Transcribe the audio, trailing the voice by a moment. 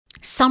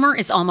Summer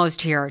is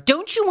almost here.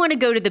 Don't you want to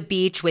go to the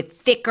beach with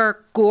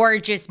thicker,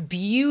 gorgeous,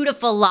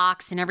 beautiful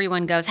locks and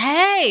everyone goes,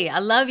 "Hey, I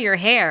love your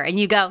hair." And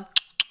you go,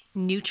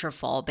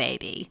 "Nutrafol,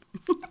 baby."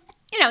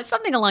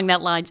 Something along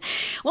that lines.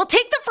 Well,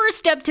 take the first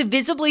step to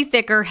visibly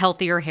thicker,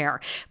 healthier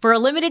hair. For a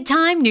limited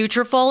time,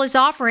 Nutrafol is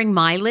offering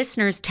my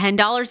listeners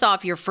 $10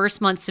 off your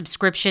first month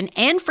subscription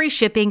and free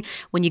shipping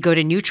when you go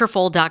to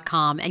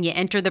Nutrafol.com and you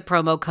enter the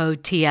promo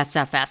code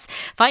TSFS.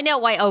 Find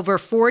out why over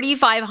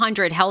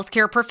 4,500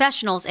 healthcare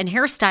professionals and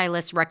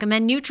hairstylists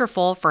recommend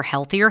Nutrafol for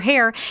healthier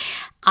hair.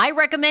 I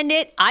recommend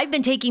it. I've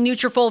been taking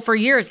Nutrafol for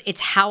years.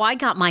 It's how I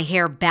got my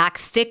hair back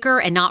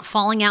thicker and not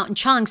falling out in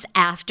chunks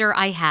after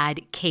I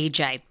had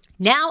KJ.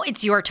 Now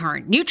it's your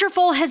turn.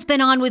 Nutrafol has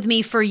been on with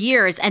me for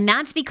years, and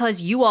that's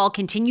because you all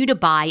continue to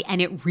buy,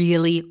 and it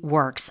really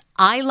works.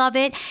 I love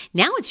it.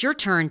 Now it's your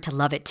turn to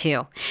love it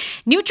too.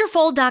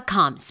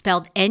 Nutrafol.com,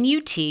 spelled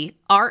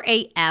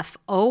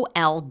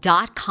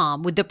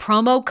Nutrafol.com with the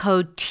promo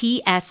code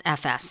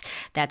TSFS.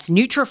 That's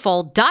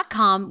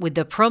Nutrafol.com with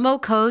the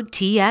promo code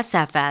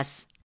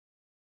TSFS.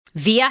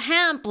 Via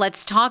Hemp,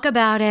 let's talk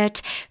about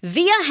it.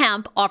 Via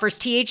Hemp offers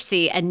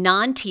THC and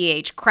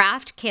non-TH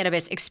craft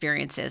cannabis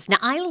experiences. Now,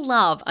 I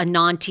love a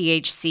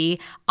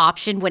non-THC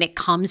option when it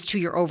comes to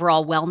your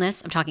overall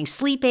wellness. I'm talking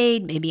sleep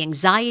aid, maybe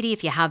anxiety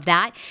if you have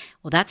that.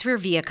 Well, that's where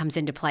Via comes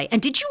into play.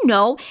 And did you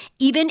know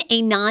even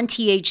a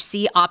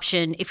non-THC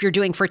option, if you're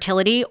doing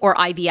fertility or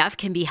IVF,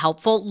 can be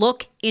helpful?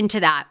 Look into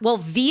that. Well,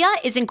 Via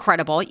is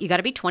incredible. You got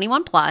to be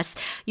 21 plus.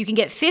 You can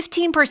get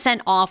 15%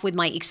 off with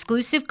my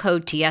exclusive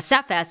code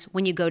TSFS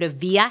when you go to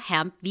Via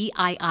Hemp,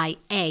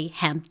 VIIA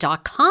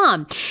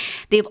hemp.com.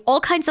 They have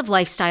all kinds of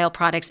lifestyle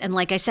products. And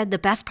like I said, the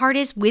best part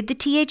is with the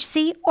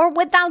THC or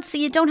without, so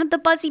you don't have the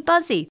buzzy.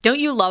 Don't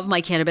you love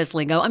my cannabis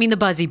lingo? I mean, the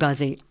buzzy.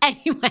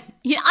 Anyway,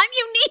 I'm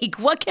unique.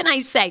 What can I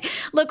say?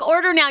 Look,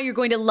 order now. You're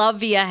going to love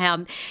Via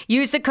Hemp.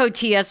 Use the code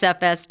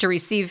TSFS to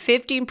receive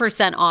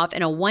 15% off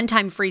and a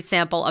one-time free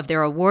sample of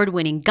their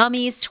award-winning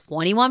gummies,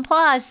 21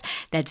 plus.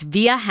 That's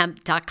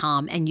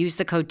viahemp.com and use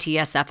the code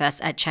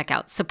TSFS at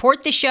checkout.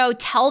 Support the show.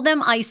 Tell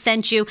them I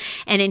sent you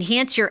and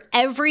enhance your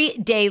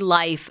everyday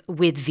life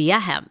with Via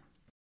Hemp.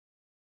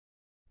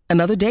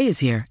 Another day is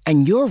here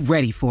and you're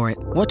ready for it.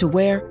 What to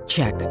wear?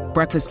 Check.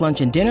 Breakfast, lunch,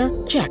 and dinner?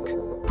 Check.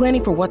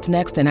 Planning for what's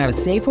next and how to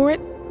save for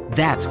it?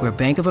 That's where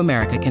Bank of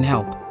America can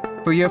help.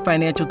 For your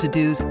financial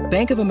to-dos,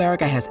 Bank of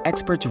America has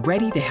experts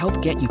ready to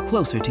help get you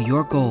closer to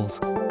your goals.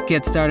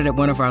 Get started at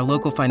one of our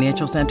local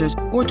financial centers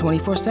or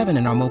 24/7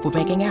 in our mobile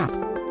banking app.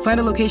 Find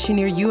a location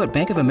near you at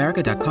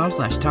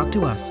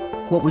bankofamerica.com/talktous.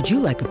 What would you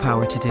like the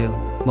power to do?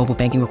 Mobile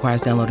banking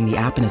requires downloading the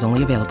app and is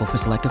only available for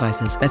select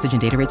devices. Message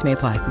and data rates may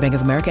apply. Bank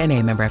of America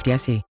N.A., member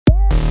FDIC.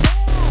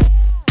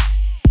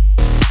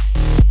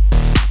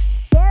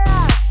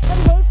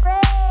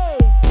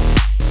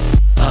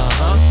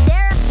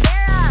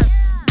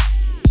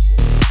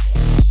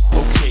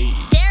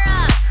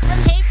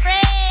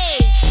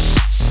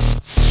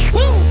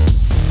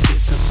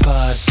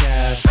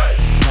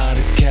 Not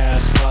a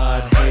gas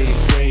pod, hey,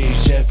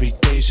 phrase. Every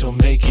day she'll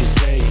make you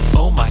say,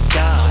 oh my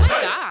God.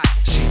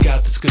 She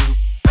got the scoop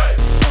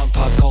on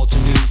pop culture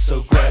news.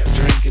 So grab a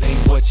drink, it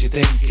ain't what you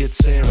think. It's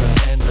Sarah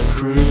and the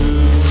crew.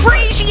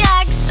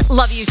 Frasiacs,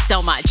 love you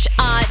so much.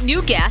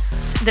 New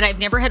guests that I've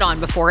never had on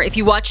before. If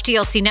you watch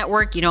TLC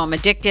Network, you know I'm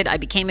addicted. I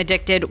became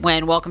addicted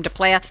when Welcome to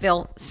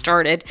Plathville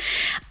started.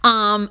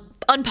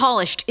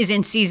 Unpolished is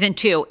in season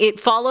 2. It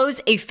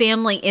follows a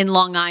family in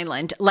Long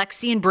Island.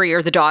 Lexi and Bria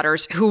are the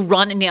daughters who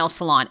run a nail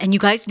salon. And you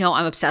guys know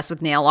I'm obsessed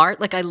with nail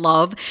art. Like I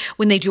love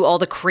when they do all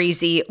the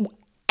crazy,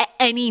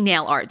 any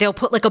nail art. They'll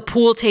put like a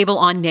pool table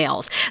on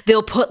nails.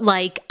 They'll put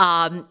like,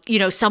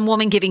 some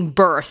woman giving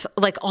birth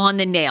like on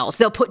the nails.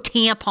 They'll put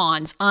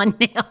tampons on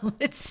nails.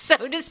 It's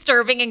so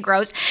disturbing and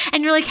gross.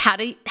 And you're like, how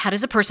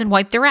does a person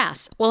wipe their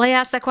ass? Well, I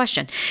asked that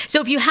question.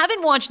 So if you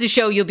haven't watched the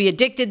show, you'll be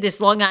addicted. This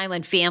Long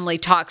Island family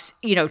talks,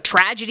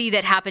 tragedy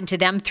that happened to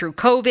them through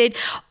COVID.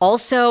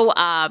 Also,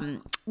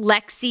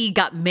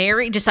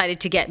 Lexi decided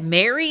to get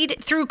married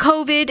through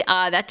COVID.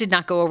 That did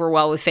not go over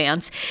well with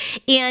fans.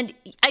 And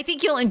I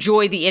think you'll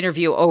enjoy the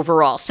interview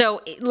overall.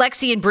 So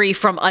Lexi and Bria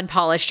from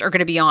Unpolished are going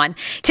to be on.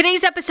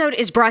 Today's episode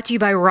is brought to you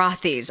by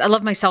Rothy's. I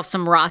love myself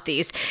some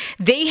Rothy's.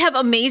 They have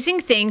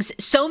amazing things.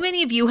 So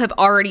many of you have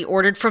already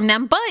ordered from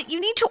them, but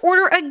you need to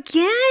order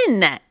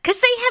again because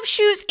they have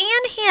shoes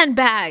and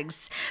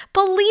handbags.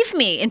 Believe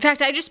me. In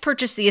fact, I just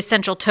purchased the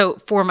essential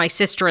tote for my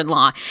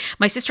sister-in-law.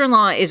 My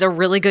sister-in-law is a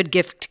really good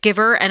gift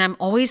giver, and I'm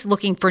always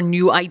looking for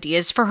new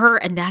ideas for her,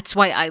 and that's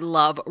why I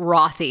love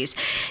Rothy's.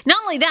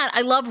 Not only that,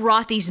 I love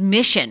Rothy's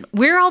mission.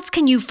 Where else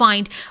can you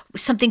find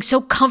something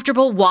so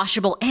comfortable,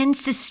 washable, and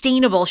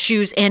sustainable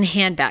shoes and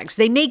handbags?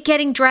 They make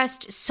getting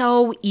dressed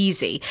so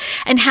easy.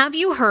 And have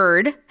you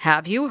heard,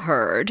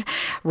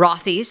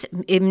 Rothy's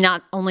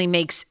not only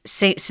makes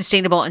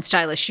sustainable and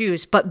stylish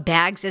shoes, but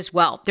bags as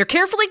well. They're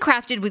carefully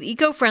crafted with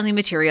eco-friendly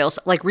materials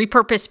like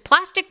repurposed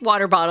plastic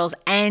water bottles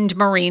and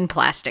marine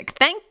plastic.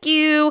 Thank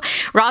you.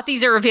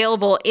 Rothy's are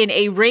available in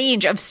a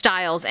range of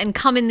styles and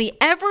come in the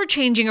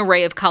ever-changing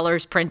array of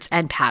colors, prints,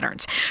 and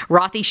patterns.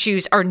 Rothy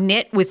shoes are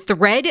knit with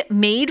thread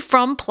made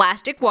from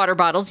plastic water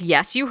bottles.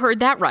 Yes, you heard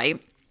that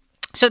right.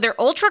 So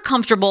they're ultra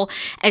comfortable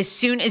as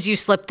soon as you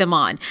slip them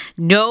on.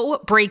 No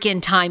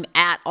break-in time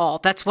at all.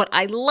 That's what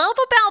I love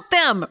about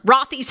them.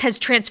 Rothy's has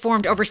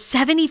transformed over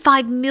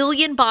 75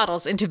 million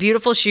bottles into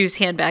beautiful shoes,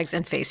 handbags,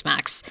 and face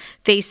masks.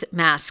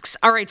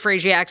 All right,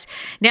 Frasiacs,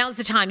 now's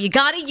the time. You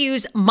got to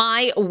use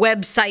my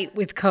website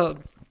with code.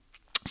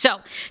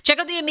 So check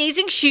out the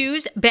amazing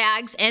shoes,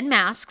 bags, and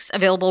masks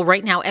available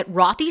right now at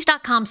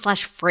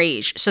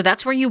rothys.com/frage. So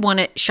that's where you want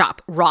to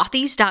shop.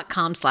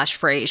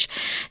 rothys.com/frage.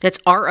 That's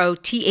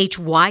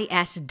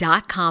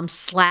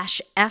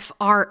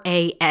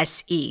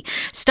ROTHYS.com/FRASE.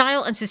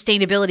 Style and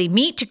sustainability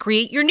meet to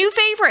create your new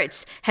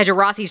favorites. Head to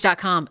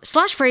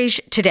rothys.com/frage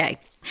today.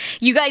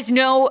 You guys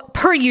know,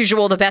 per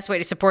usual, the best way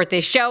to support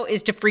this show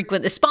is to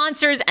frequent the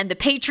sponsors and the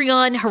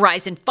Patreon.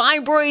 Horizon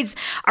Fibroids,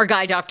 our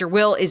guy, Dr.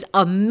 Will, is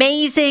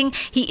amazing.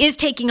 He is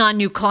taking on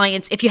new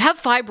clients. If you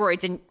have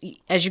fibroids, and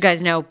as you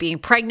guys know, being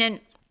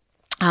pregnant,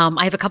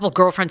 I have a couple of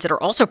girlfriends that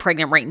are also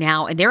pregnant right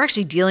now, and they're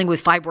actually dealing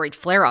with fibroid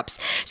flare-ups.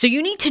 So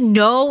you need to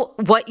know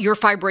what your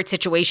fibroid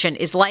situation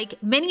is like.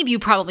 Many of you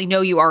probably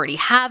know you already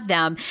have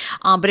them,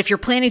 but if you're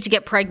planning to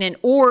get pregnant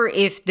or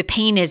if the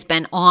pain has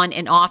been on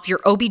and off, your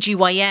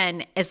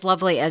OBGYN, as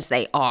lovely as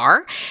they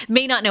are,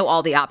 may not know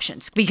all the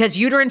options because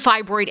uterine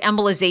fibroid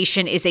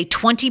embolization is a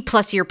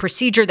 20-plus year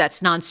procedure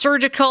that's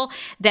non-surgical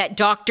that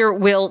Dr.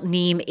 Will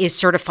Neem is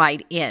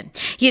certified in.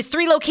 He has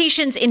 3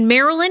 locations in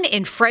Maryland,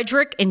 in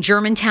Frederick, in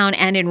Germantown,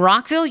 and in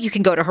Rockville. You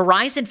can go to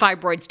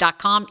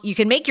horizonfibroids.com. You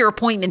can make your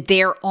appointment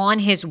there on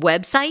his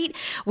website,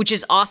 which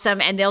is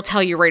awesome. And they'll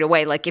tell you right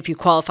away, like if you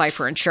qualify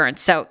for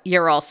insurance. So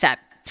you're all set.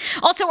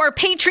 Also, our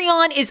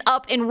Patreon is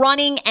up and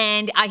running,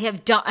 and I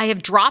have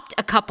dropped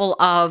a couple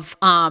of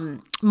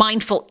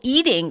mindful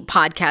eating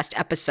podcast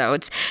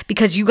episodes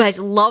because you guys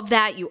love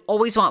that. You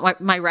always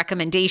want my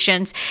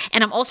recommendations.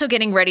 And I'm also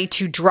getting ready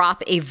to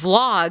drop a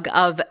vlog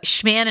of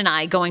Schman and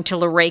I going to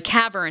Luray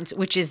Caverns,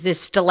 which is this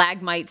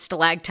stalagmite,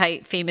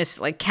 famous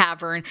like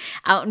cavern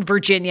out in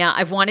Virginia.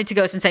 I've wanted to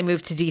go since I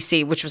moved to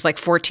DC, which was like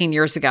 14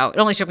 years ago. It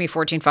only took me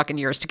 14 fucking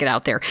years to get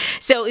out there.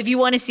 So if you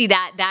want to see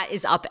that, that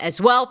is up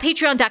as well.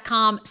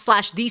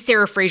 Patreon.com/The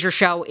Sarah Fraser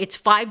Show. It's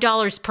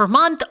 $5 per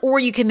month, or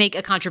you can make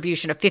a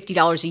contribution of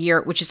 $50 a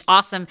year, which is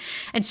awesome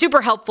and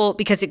super helpful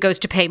because it goes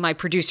to pay my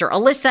producer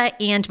Alyssa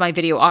and my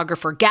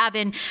videographer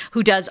Gavin,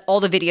 who does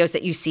all the videos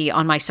that you see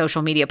on my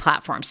social media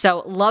platforms.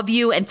 So love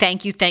you and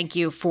thank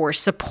you for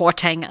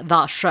supporting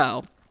the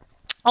show.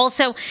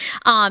 Also,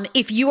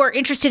 if you are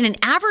interested in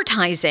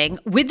advertising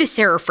with the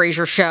Sarah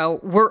Fraser Show,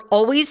 we're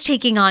always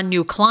taking on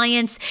new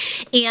clients,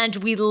 and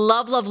we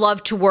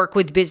love to work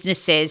with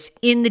businesses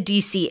in the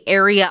DC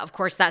area. Of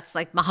course, that's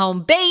like my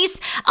home base,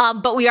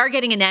 but we are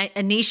getting a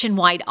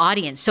nationwide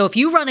audience. So if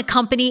you run a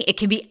company, it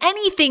can be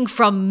anything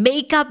from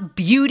makeup,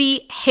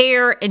 beauty,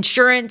 hair,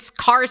 insurance,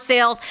 car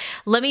sales.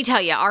 Let me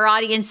tell you, our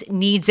audience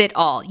needs it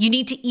all. You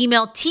need to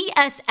email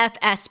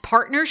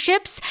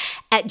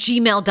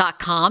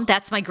tsfspartnerships@gmail.com.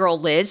 That's my girl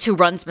Liz, who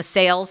runs my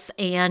sales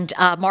and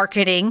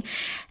marketing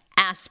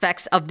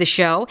aspects of the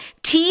show.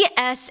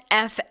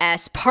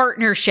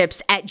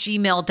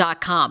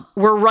 tsfspartnerships@gmail.com.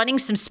 We're running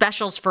some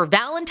specials for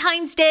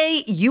Valentine's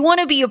Day. You want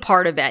to be a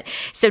part of it.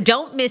 So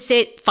don't miss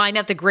it. Find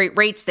out the great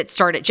rates that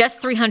start at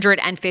just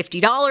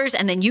 $350.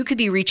 And then you could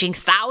be reaching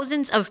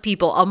thousands of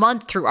people a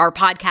month through our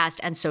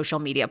podcast and social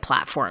media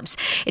platforms.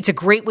 It's a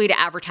great way to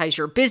advertise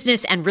your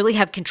business and really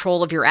have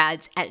control of your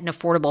ads at an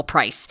affordable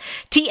price.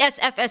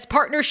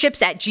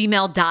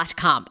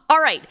 tsfspartnerships@gmail.com.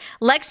 All right.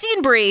 Lexi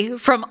and Bria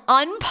from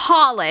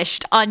Unpolished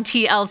on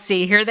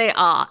TLC. Here they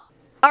are.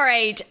 All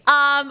right.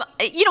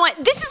 You know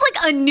what? This is like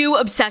a new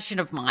obsession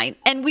of mine.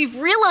 And we've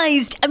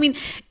realized, I mean,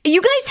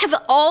 you guys have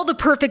all the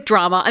perfect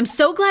drama. I'm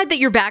so glad that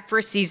you're back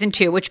for season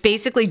 2, which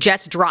basically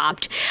just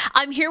dropped.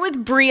 I'm here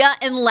with Bria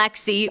and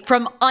Lexi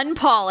from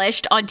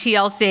Unpolished on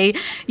TLC.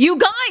 You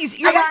guys,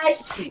 you're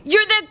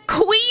the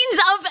queens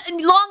of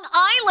Long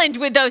Island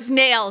with those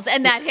nails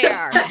and that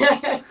hair.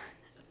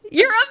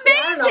 You're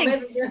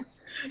amazing.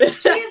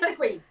 She is the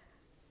queen.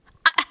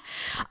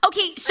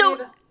 Okay, so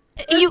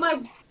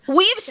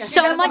we have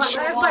so much.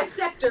 I have my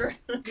scepter.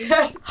 Oh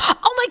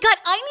my God,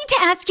 I need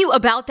to ask you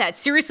about that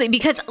seriously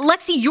because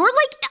Lexi, you're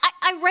like,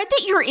 I read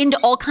that you're into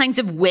all kinds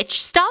of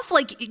witch stuff.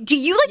 Like, do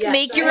you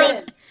make your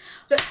own?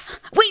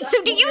 Wait,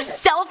 so do you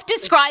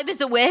self-describe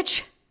as a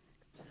witch?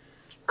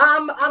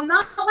 I'm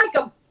not like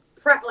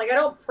I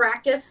don't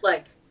practice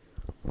like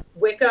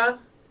Wicca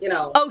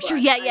Oh, sure.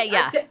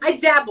 Yeah. I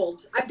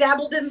dabbled. I've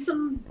dabbled in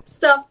some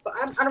stuff, but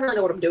I don't really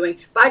know what I'm doing.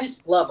 But I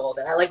just love all of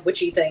it. I like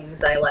witchy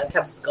things. I like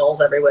have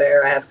skulls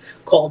everywhere. I have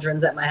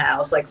cauldrons at my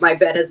house. Like my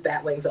bed has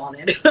bat wings on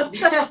it.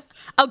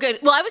 Oh, good.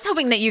 Well, I was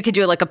hoping that you could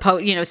do like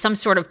some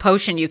sort of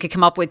potion you could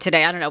come up with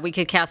today. I don't know. We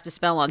could cast a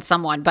spell on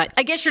someone, but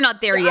I guess you're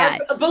not there yet.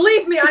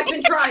 Believe me, I've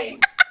been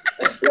trying.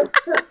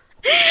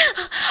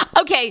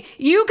 Okay,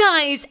 you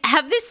guys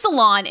have this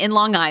salon in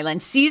Long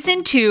Island,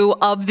 season 2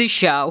 of the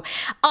show.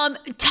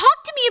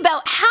 Talk to me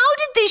about how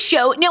did this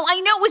show, now I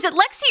know, was it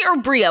Lexi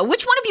or Bria?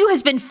 Which one of you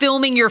has been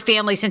filming your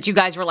family since you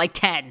guys were like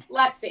 10?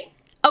 Lexi.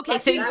 Okay,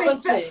 so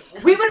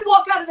we would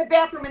walk out of the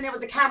bathroom and there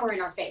was a camera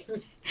in our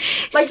face.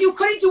 Like you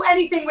couldn't do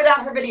anything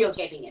without her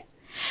videotaping it.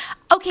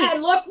 Okay.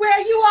 And look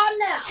where you are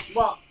now.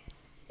 Well,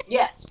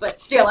 yes, but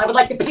still, I would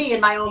like to pee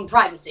in my own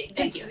privacy.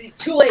 Thank you.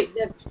 It's too late.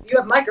 You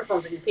have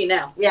microphones when you pee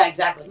now. Yeah,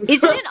 exactly.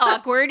 Isn't it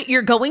awkward?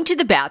 You're going to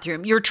the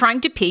bathroom, you're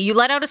trying to pee, you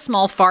let out a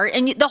small fart,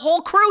 and the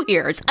whole crew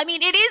hears. I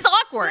mean, it is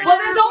awkward. Well,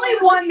 there's only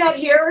one that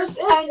hears,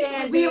 and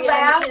Andy, we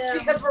laugh yeah.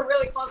 because we're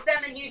really close to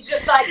him, and he's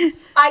just like,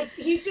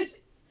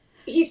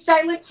 he's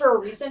silent for a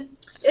reason.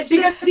 It's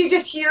because just, he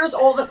just hears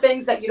all the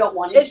things that you don't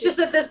want him it's just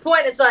at this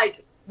point, it's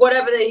like,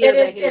 whatever they hear,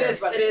 they hear. It is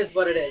what it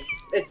is.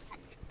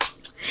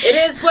 It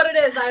is what it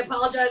is. I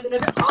apologize in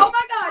advance. Oh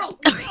my God!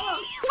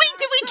 Wait,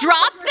 did we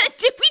drop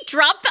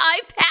the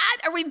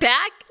iPad? Are we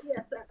back?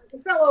 Yes,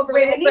 it fell over.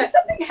 Wait, I need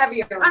something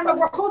heavier. I know,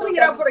 we're holding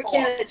it up with a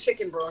can of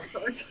chicken broth.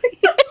 So it's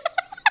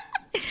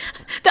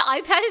The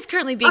iPad is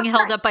currently being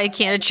held up by a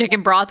can of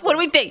chicken broth. What do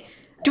we think?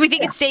 Do we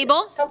think it's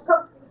stable?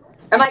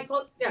 Am I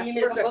close? Yeah, You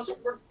need to come closer?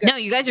 we're good. No,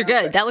 you guys are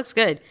good. That looks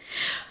good.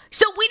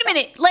 So wait a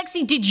minute,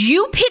 Lexi, did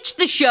you pitch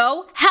the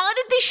show? How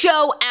did the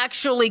show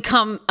actually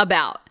come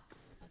about?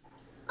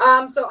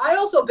 So I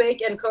also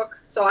bake and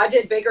cook. So I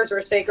did Bakers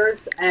vs.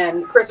 Fakers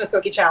and Christmas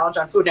Cookie Challenge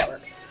on Food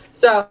Network.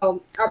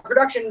 So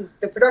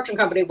the production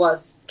company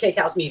was Cake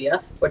House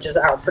Media, which is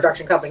our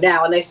production company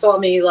now. And they saw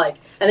me and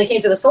they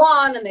came to the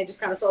salon and they just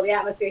kind of saw the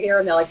atmosphere here.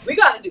 And they're like, we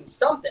got to do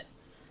something.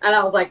 And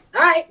I was like,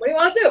 all right, what do you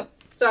want to do?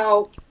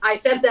 So I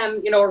sent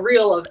them, a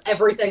reel of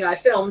everything I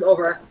filmed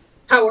over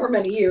however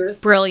many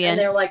years. Brilliant. And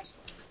they were like,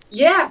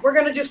 yeah, we're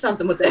going to do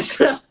something with this.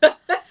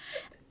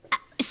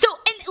 So,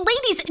 and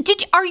ladies,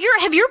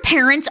 have your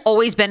parents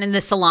always been in the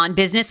salon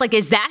business? Like,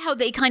 is that how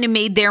they kind of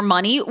made their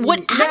money?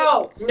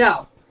 No.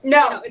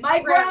 It's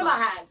My grandma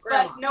has,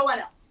 Grandma. but no one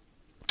else.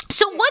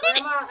 So what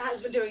Grandma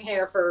has been doing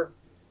hair for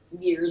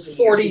Years,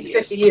 40,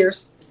 50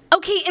 years.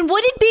 Okay, and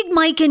what did Big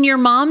Mike and your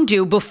mom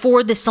do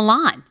before the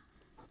salon?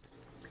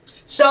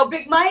 So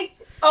Big Mike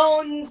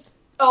owned,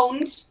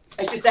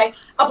 I should say,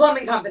 a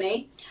plumbing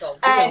company. Well,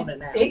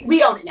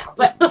 We own it now,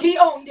 but he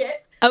owned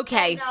it.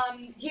 Okay.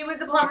 And, he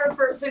was a plumber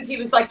since he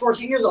was like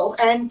 14 years old,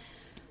 and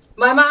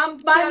My mom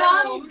did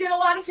a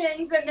lot of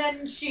things, and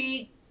then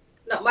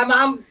my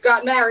mom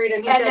got married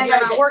and he said, then you're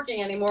that was not it.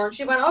 working anymore. And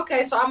she went,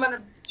 okay, so I'm going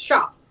to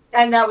shop.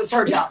 and that was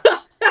her job.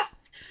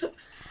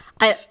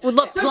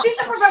 Look, So she's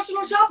a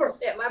professional shopper.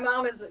 Yeah, my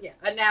mom is,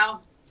 and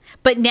now.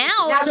 but now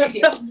Now she's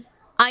here.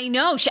 I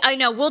know.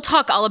 We'll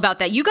talk all about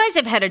that. You guys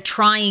have had a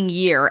trying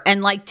year,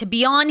 and to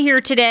be on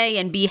here today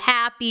and be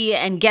happy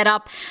and get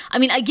up. I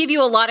mean, I give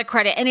you a lot of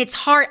credit, and it's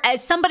hard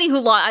as somebody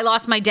who I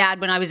lost my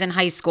dad when I was in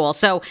high school.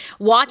 So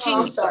watching,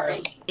 Oh, I'm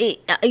sorry.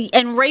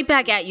 And right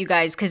back at you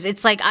guys, because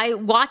it's like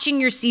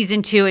watching your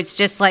season 2. It's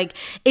just like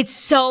it's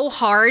so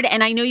hard,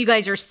 and I know you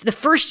guys the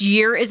first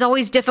year is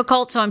always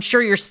difficult. So I'm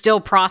sure you're still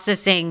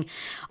processing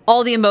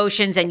all the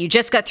emotions, and you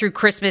just got through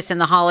Christmas and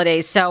the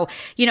holidays. So,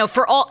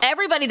 for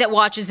everybody that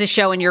watches the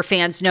show and your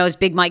fans knows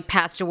Big Mike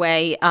passed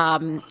away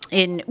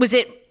was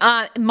it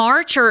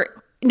March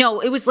or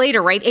no, it was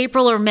later, right?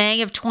 April or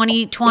May of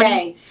 2020?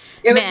 May.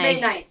 It was May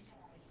 9th.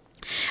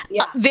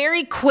 Yeah.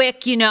 Very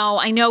quick,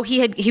 I know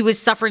he was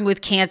suffering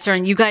with cancer,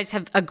 and you guys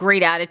have a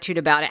great attitude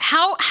about it.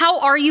 How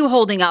are you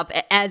holding up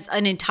as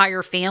an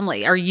entire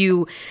family? Are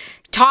you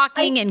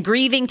talking and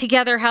grieving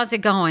together? How's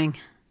it going?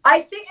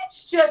 I think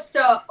it's just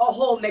a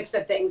whole mix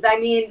of things. I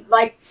mean,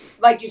 like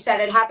you said,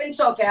 it happened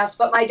so fast,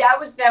 but my dad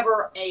was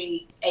never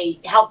a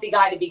healthy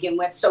guy to begin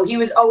with. So he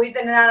was always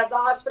in and out of the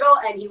hospital,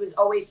 and he was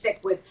always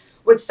sick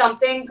with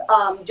something,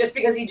 just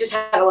because he just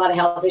had a lot of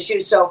health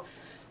issues. So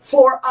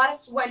for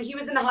us, when he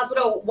was in the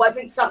hospital, it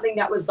wasn't something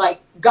that was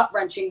like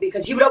gut-wrenching,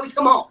 because he would always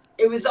come home.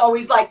 It was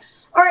always like,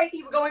 all right,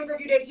 he would go in for a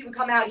few days, he would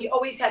come out. He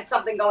always had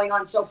something going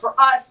on. So for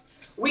us,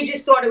 we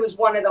just thought it was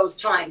one of those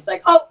times.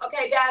 Like, oh,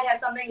 okay, Dad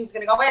has something, he's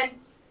going to go in.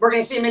 We're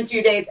going to see him in a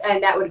few days,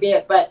 and that would be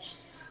it. But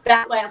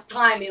that last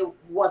time, it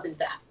wasn't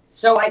that.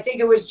 So I think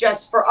it was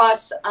just for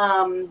us,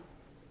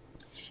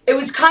 it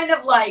was kind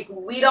of like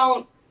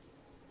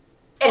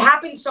it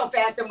happened so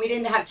fast, and we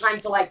didn't have time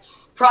to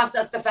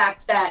process the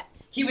fact that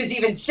he was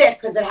even sick,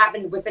 because it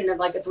happened within a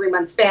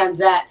 3-month span,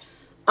 that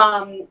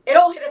it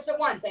all hit us at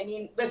once. I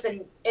mean,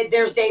 listen,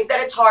 there's days that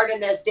it's hard,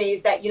 and there's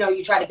days that,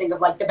 you try to think of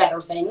the better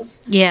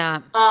things.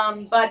 Yeah.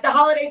 But the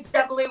holidays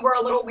definitely were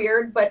a little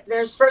weird, but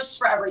there's firsts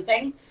for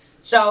everything.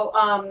 So,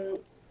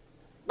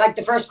 like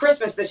the first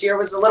Christmas this year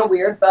was a little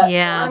weird, but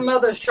Yeah. My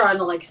mother's trying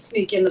to like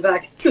sneak in the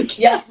back.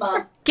 yes,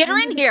 Mom. Get her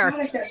in here.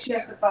 Product that she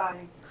has to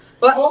buy.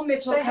 But Old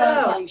Mitchell say hello.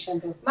 clarifying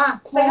shampoo. Ma,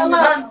 say hello.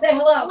 Mom, say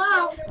hello.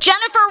 Hello.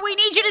 Jennifer, we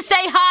need you to say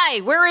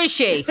hi. Where is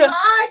she?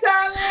 Hi,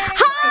 darling.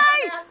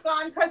 Hi. That's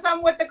gone because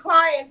I'm with the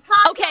clients.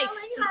 Hi, Okay.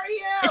 darling. How are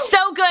you?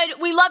 So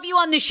good. We love you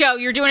on the show.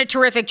 You're doing a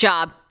terrific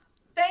job.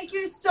 Thank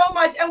you so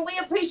much, and we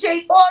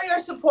appreciate all your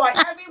support.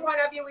 Every one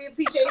of you, we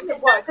appreciate your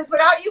support. Because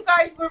without you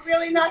guys, we're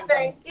really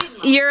nothing.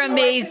 You're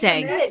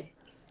amazing.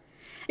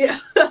 Yeah.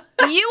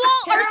 You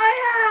all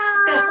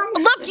are.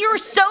 Look, you're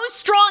so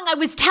strong. I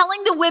was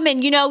telling the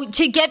women,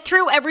 to get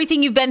through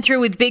everything you've been through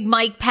with Big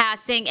Mike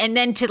passing and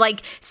then to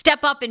like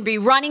step up and be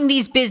running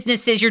these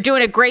businesses. You're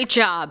doing a great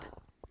job.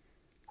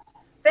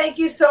 Thank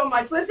you so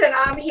much. Listen,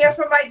 I'm here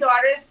for my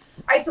daughters.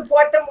 I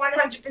support them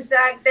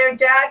 100%. Their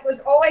dad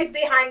was always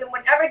behind them,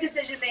 whatever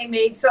decision they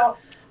made. So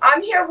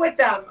I'm here with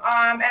them,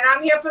 and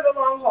I'm here for the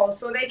long haul,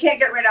 so they can't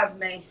get rid of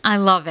me. I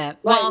love it.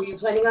 Why, were you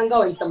planning on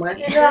going somewhere?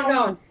 Where are you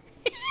going?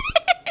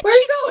 Where are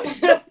you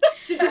going?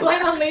 Did you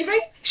plan on leaving?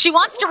 She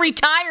wants to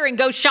retire and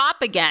go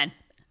shop again.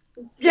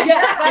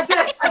 Yes, that's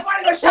it. I want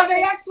to go shopping.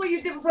 They asked what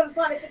you did before the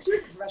salon. I said, she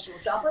was a professional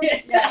shopper. Yeah,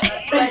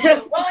 that's what I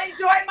do. Well,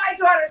 enjoy my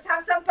daughters.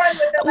 Have some fun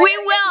with them. We I gotta get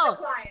to will. the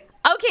clients.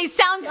 Okay,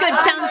 sounds good.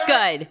 Sounds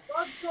good.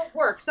 Well, go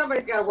work.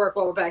 Somebody's got to work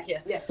while we're back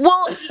here. Yeah.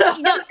 Well,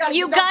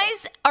 you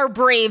guys are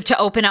brave to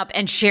open up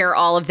and share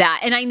all of that.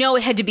 And I know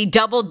it had to be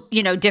double,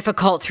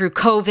 difficult through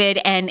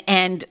COVID.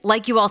 And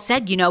like you all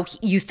said,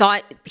 you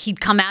thought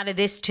he'd come out of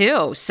this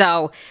too.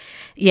 So,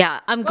 yeah,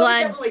 I'm We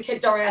glad. definitely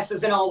kicked our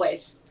asses in all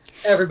ways.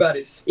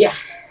 Everybody's. Yeah.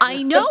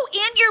 I know.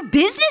 And your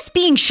business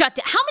being shut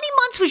down. How many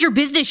months was your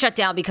business shut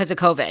down because of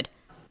COVID?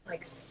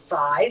 Like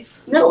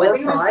 5. No, 4 I or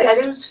think, it was, 5. I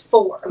think it was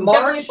 4.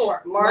 Definitely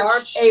 4.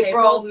 March,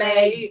 April,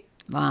 May.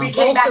 Wow. We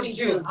came Most back of in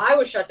June. I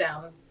was shut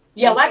down.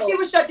 Yeah, Lexi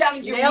was shut down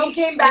in June. We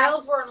came back.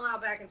 Nails weren't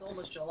allowed back until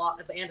almost July,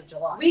 at the end of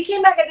July. We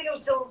came back, I think it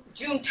was till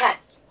June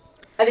 10th.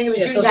 I think it was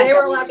Yeah, June so 10th. they were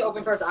that we allowed to did.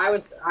 open first. I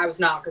was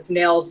not because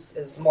nails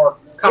is more.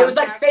 It was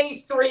like contact.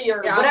 phase 3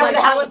 or Yeah, whatever the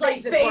hell I was like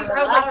phases phase. were.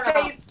 I was don't like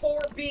know. phase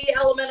 4B,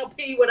 elemental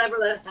P, whatever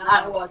the hell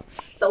I was.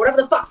 So whatever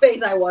the fuck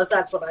phase I was,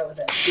 that's what I was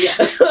in. Yeah.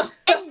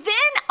 And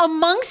then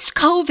amongst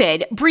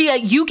COVID, Bria,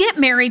 you get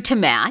married to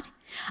Matt.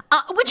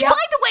 Which, Yep. by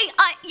the way,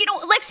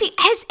 Lexi,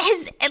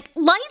 has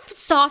life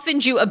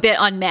softened you a bit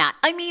on Matt?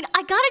 I mean,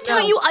 I gotta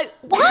tell you,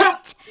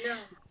 what? No.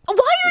 Why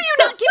are you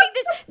not giving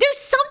this? There's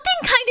something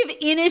kind of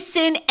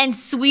innocent and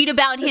sweet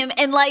about him,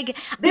 and like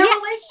Their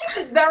relationship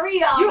is very.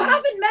 You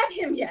haven't met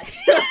him yet.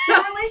 Their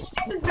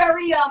relationship is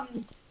very.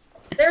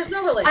 There's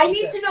no relationship. I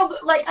need to know.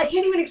 Like, I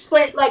can't even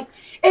explain. Like,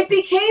 it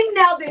became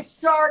now this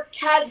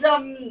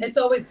sarcasm. It's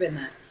always been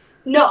that.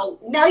 No,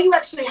 now you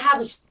actually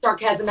have a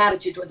sarcasm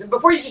attitude towards him.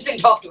 Before you just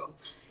didn't talk to him.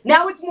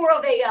 Now it's more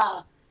of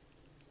a.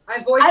 I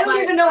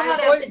don't even know how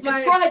to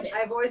describe it.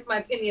 I voiced my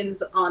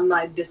opinions on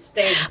my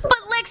disdain. For But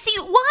Lexi,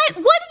 what do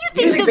you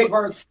think? Using big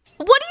words.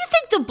 What do you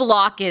think the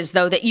block is,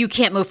 though, that you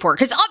can't move forward?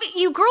 Because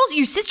you girls,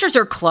 you sisters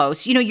are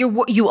close.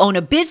 You own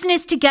a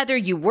business together.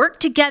 You work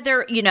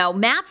together.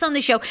 Matt's on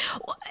the show.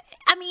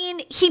 I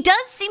mean, he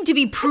does seem to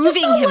be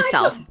proving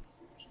himself.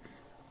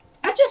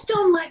 I just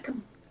don't like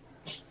him.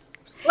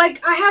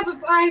 Like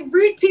I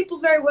read people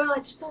very well. I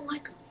just don't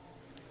like him.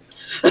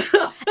 And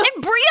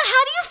Bria,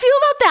 how do you feel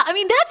about that? I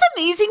mean, that's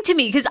amazing to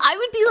me because I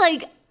would be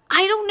like,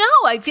 I don't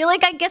know. I feel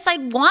like I guess I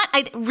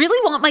really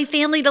want my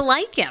family to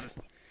like him.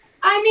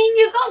 I mean,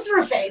 you go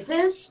through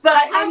phases, but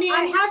I mean,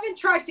 I haven't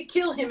tried to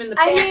kill him in the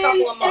past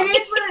couple of months.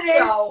 it is what it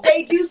is. So.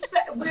 They do.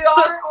 We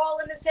are all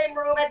in the same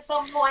room at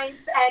some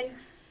points, and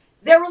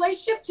their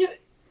relationship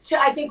to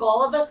I think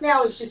all of us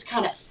now is just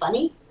kind of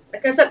funny.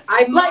 Like I said,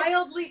 I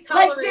mildly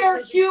tolerate like their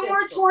his humor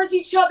existence. towards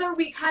each other.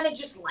 We kind of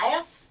just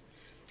laugh,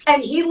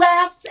 and he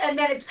laughs, and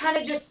then it's kind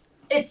of just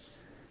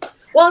it's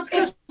what it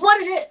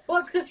is. Well,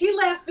 it's because he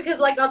laughs because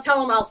like I'll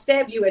tell him I'll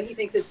stab you, and he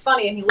thinks it's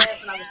funny, and he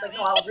laughs, and I'm just like,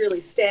 no, I'll really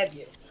stab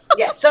you.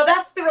 Yeah, so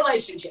that's the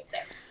relationship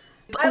there.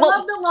 I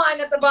love the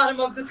line at the bottom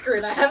of the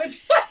screen. I haven't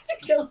tried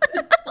to kill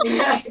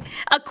him.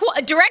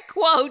 A direct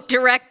quote.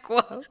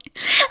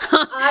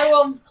 I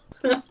will.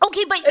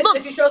 Okay, but look,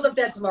 if he shows up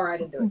dead tomorrow, I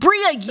didn't do it.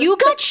 Bria, you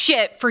got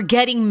shit for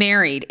getting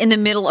married in the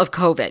middle of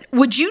COVID.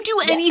 Would you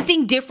do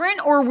anything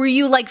different, or were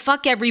you like,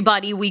 fuck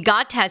everybody, we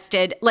got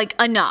tested, like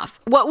enough?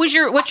 What's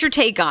your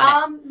take on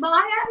it?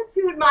 My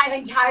attitude my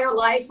entire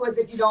life was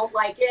if you don't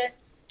like it,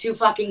 too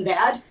fucking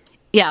bad.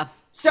 Yeah.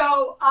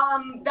 So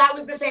that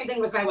was the same thing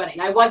with my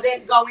wedding. I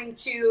wasn't going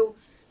to,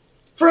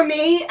 for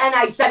me, and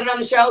I said it on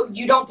the show,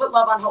 you don't put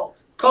love on hold.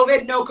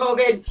 COVID, no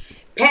COVID.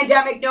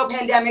 Pandemic, no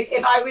pandemic.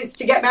 If I was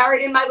to get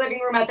married in my living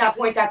room at that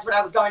point, that's what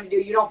I was going to do.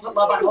 You don't put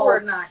love on hold. We're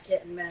not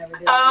getting married.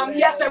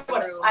 Yes, I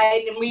would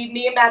have.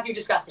 Me and Matthew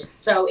discussed it.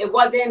 So it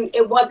wasn't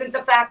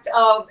the fact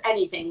of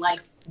anything. Like,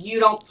 you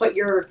don't put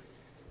your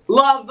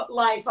love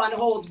life on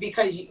hold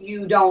because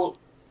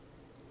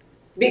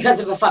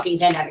of a fucking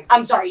pandemic.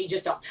 I'm sorry, you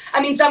just don't.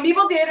 I mean, some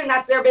people did, and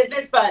that's their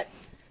business, but.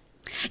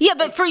 Yeah,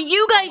 but for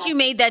you guys, you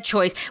made that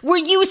choice. Were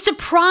you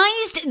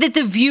surprised that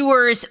the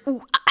viewers,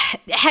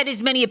 had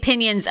as many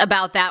opinions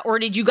about that, or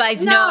did you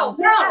guys No,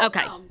 know? no.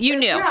 Okay, you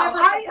knew. No,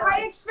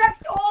 I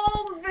expect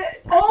all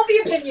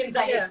the opinions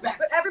I expect.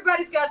 But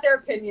everybody's got their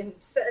opinion.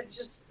 So it's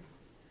just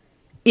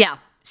Yeah.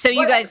 So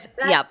you guys,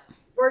 yep.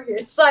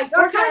 It's like,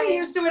 We're kind of okay.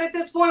 used to it at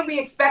this point. We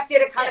expect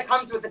it. It kind of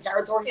comes with the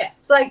territory. Yeah,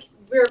 it's like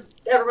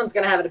everyone's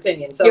gonna have an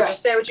opinion. So Yeah.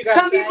 just say what you got.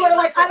 Some people are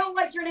like, I don't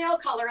like your nail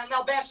color, and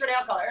they'll bash your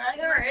nail color.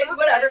 All right,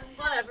 whatever.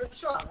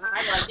 Sure,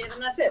 I like it,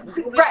 and that's it.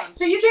 Right.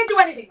 So you can't do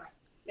anything right.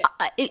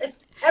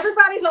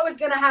 Everybody's always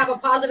going to have a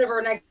positive or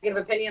a negative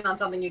opinion on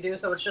something you do,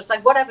 so it's just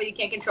like whatever. You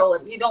can't control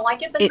it. You don't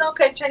like it, then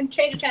okay, change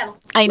the channel.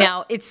 I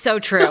know, it's so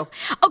true.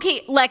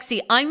 Okay, Lexi,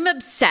 I'm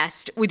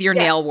obsessed with your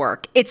nail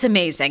work. It's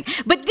amazing.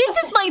 But this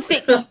is my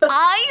thing.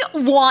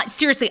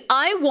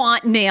 I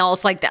want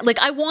nails like that. Like,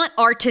 I want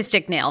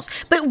artistic nails.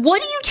 But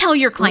what do you tell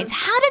your clients?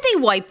 How do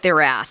they wipe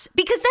their ass?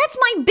 Because that's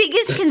my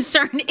biggest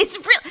concern. It's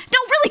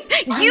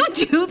really, you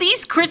do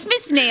these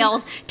Christmas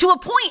nails to a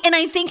point, and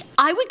I think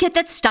I would get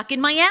that stuck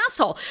in my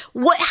asshole.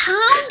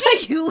 How do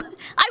you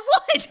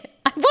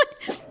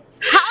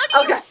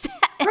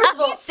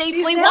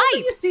safely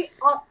wipe?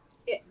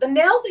 The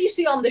nails that you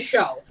see on the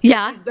show.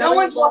 Yeah. No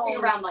one's walking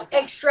around like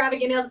that.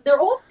 Extravagant nails. They're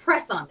all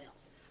press-on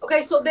nails.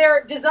 Okay, so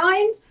they're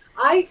designed,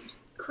 I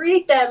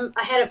create them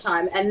ahead of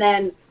time, and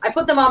then I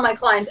put them on my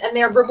clients, and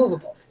they're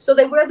removable. So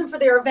they wear them for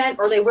their event,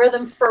 or they wear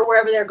them for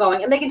wherever they're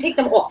going, and they can take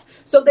them off.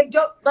 So they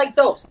don't, like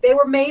those. They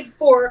were made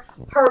for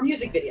her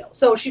music video.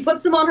 So she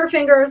puts them on her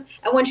fingers,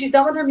 and when she's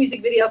done with her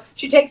music video,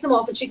 she takes them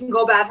off, and she can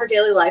go about her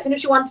daily life. And if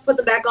she wants to put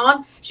them back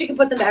on, she can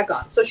put them back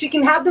on. So she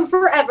can have them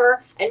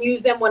forever and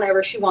use them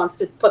whenever she wants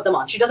to put them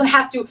on. She doesn't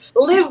have to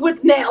live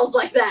with nails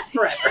like that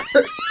forever.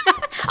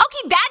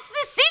 Okay, that's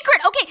the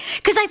secret. Okay,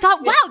 because I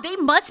thought, wow, they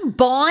must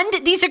bond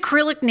these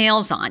acrylic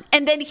nails on.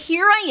 And then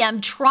here I am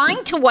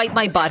trying to wipe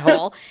my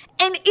butthole,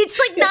 and it's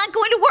like not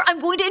going to work. I'm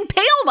going to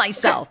impale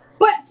myself.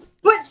 But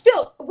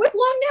still, with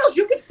long nails,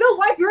 you can still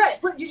wipe your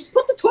ass. Look, you just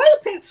put the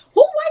toilet paper.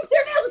 Who wipes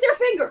their nails with their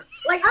fingers?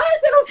 Like, I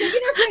understand I'm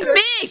sticking their fingers.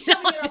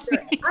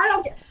 Me. I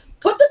don't get.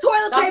 Put the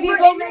toilet paper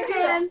in your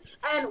hand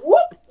and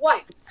whoop,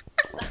 wipe.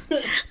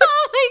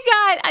 Oh my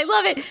God, I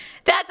love it.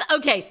 That's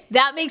okay.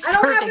 That makes I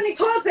don't perfect. have any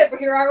toilet paper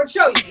here. I would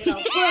show you.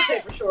 Toilet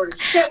paper shortage.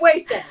 Can't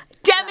waste that.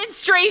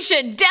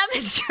 Demonstration.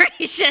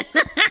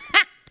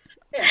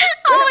 Yeah.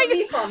 Oh my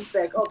God. Phone's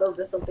big, although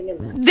there's something in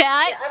there.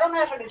 That I don't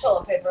have any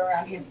toilet paper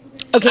around here.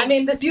 Okay. I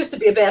mean, this used to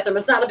be a bathroom.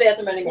 It's not a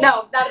bathroom anymore.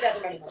 No, not a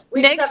bathroom anymore.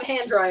 We just have a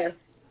hand dryer.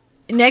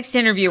 next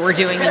interview we're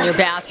doing in your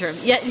bathroom.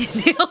 Yeah,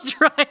 nail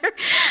dryer.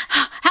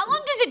 How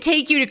long does it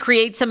take you to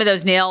create some of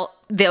those nail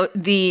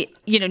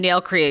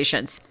nail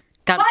creations?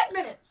 5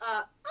 minutes.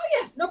 Oh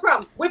yeah, no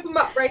problem. Whip them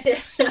up right there.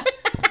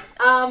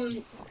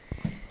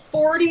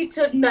 40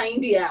 to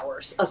 90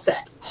 hours a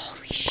set.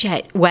 Holy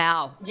shit!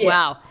 Wow! Yeah.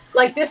 Wow!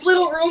 Like this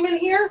little room in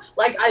here,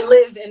 like I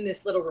live in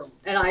this little room,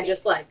 and I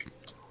just like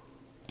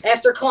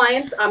after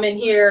clients, I'm in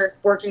here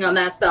working on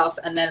that stuff,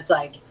 and then it's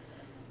like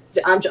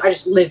I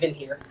just live in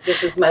here.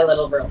 This is my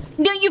little room.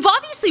 Now, you've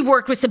obviously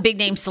worked with some big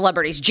name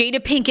celebrities, Jada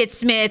Pinkett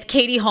Smith,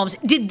 Katie Holmes.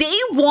 Did they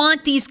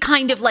want these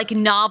kind of like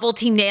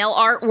novelty nail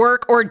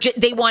artwork, or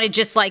they wanted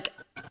just like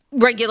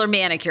regular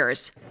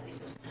manicures?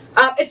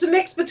 It's a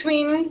mix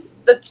between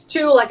the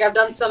two. Like I've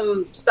done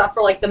some stuff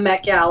for like the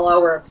Met Gala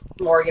where it's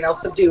more,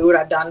 subdued.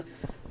 I've done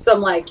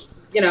some like,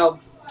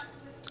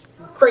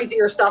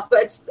 crazier stuff,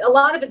 but a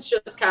lot of it's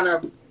just kind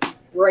of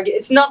regular.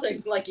 It's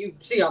nothing like you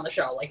see on the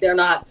show. Like they're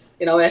not,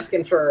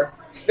 asking for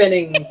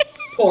spinning,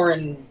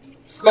 pouring,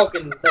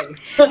 smoking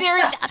things. No.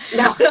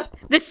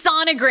 The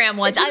sonogram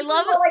ones. I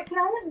love it. Like, can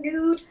I have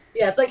nude?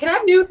 Yeah, it's like, can I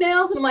have nude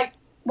nails? And I'm like,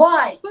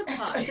 Why? but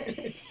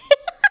why?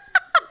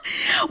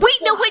 Wait,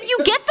 no, when you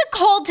get the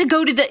call to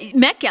go to the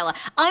Met Gala,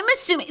 I'm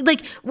assuming,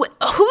 like,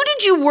 who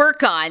did you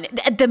work on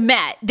at the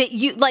Met? That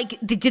you, like,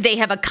 did they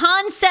have a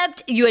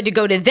concept? You had to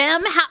go to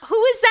them?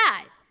 Who is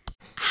that?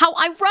 How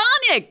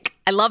ironic.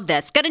 I love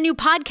this. Got a new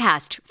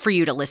podcast for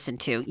you to listen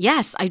to.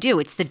 Yes, I do.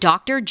 It's the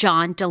Dr.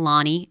 John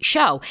Delaney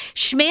Show.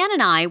 Schman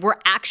and I were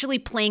actually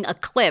playing a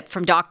clip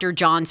from Dr.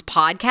 John's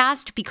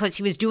podcast because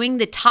he was doing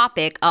the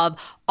topic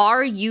of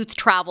are youth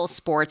travel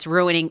sports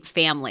ruining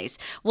families?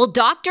 Well,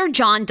 Dr.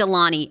 John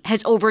Delaney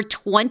has over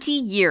 20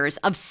 years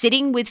of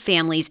sitting with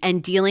families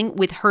and dealing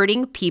with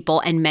hurting people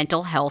and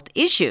mental health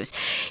issues.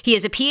 He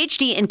has a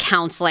PhD in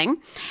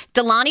counseling.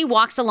 Delaney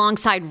walks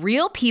alongside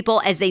real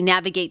people as they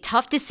navigate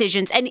tough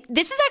decisions. And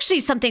this is actually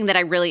something that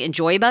I really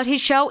enjoy about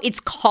his show. It's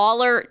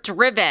caller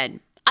driven.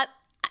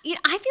 I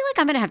feel like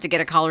I'm going to have to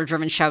get a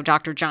caller-driven show,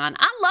 Dr. John.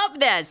 I love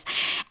this.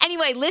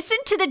 Anyway, listen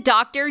to the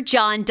Dr.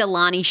 John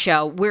Delaney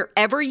Show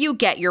wherever you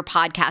get your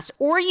podcast,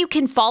 or you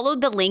can follow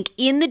the link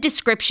in the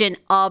description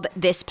of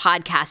this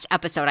podcast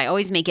episode. I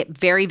always make it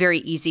very,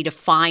 very easy to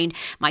find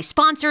my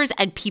sponsors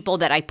and people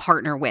that I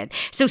partner with.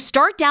 So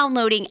start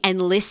downloading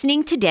and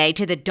listening today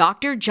to the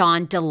Dr.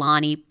 John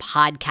Delaney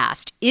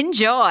podcast.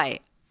 Enjoy.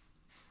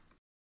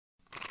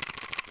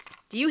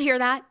 Do you hear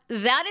that?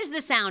 That is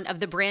the sound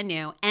of the brand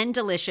new and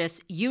delicious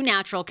Eu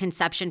Natural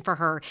Conception for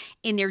Her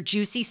in their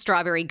juicy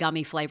strawberry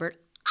gummy flavored.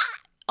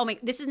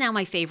 this is now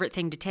my favorite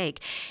thing to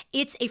take.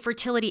 It's a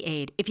fertility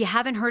aid. If you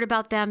haven't heard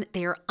about them,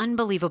 they are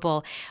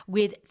unbelievable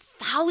with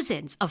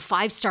thousands of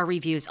 5-star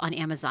reviews on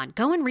Amazon.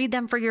 Go and read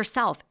them for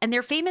yourself. And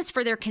they're famous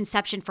for their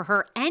conception for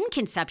her and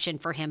conception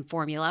for him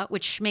formula,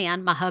 which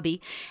Schman, my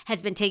hubby,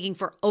 has been taking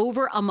for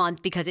over a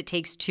month because it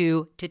takes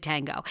 2 to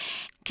tango.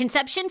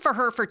 Conception for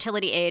Her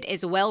fertility aid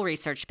is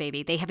well-researched,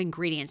 baby. They have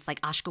ingredients like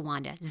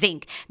ashwagandha,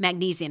 zinc,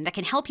 magnesium that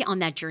can help you on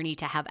that journey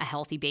to have a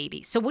healthy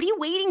baby. So what are you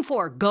waiting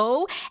for?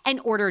 Go and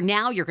order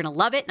now. You're going to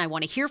love it, and I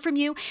want to hear from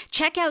you.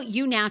 Check out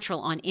You Natural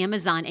on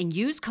Amazon and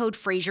use code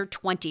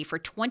Fraser20 for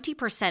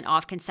 20%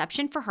 off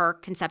Conception for Her,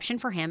 Conception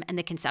for Him, and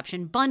the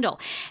Conception Bundle.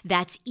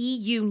 That's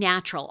EU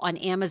Natural on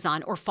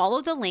Amazon, or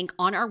follow the link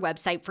on our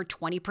website for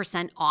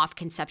 20% off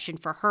Conception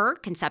for Her,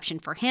 Conception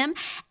for Him,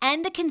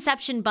 and the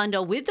Conception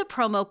Bundle with the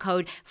promo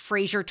code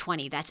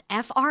Fraser20. That's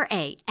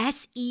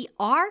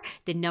FRASER,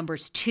 the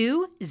numbers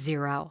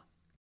 20.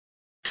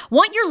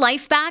 Want your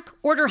life back?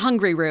 Order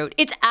Hungry Root.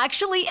 It's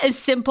actually as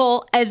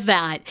simple as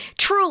that.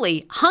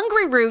 Truly,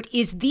 Hungry Root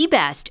is the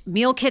best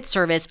meal kit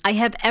service I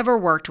have ever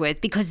worked with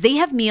because they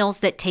have meals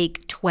that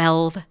take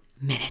 12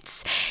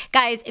 minutes.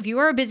 Guys, if you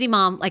are a busy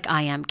mom like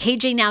I am,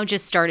 KJ now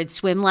just started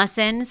swim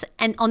lessons.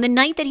 And on the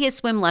night that he has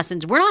swim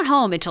lessons, we're not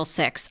home until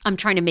 6. I'm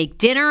trying to make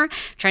dinner,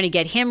 trying to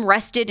get him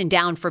rested and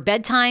down for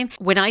bedtime.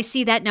 When I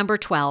see that number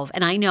 12,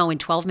 and I know in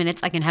 12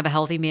 minutes I can have a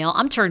healthy meal,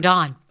 I'm turned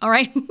on. All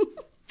right.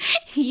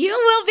 You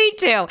will be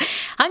too.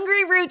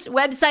 Hungry Root's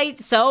website,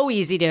 so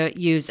easy to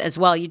use as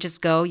well. You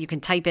just go, you can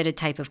type in a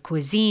type of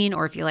cuisine,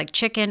 or if you like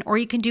chicken, or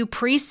you can do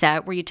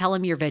preset where you tell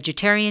them you're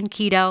vegetarian,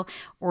 keto,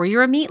 or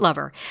you're a meat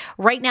lover.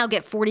 Right now,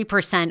 get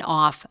 40%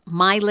 off.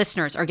 My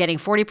listeners are getting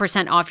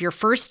 40% off your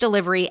first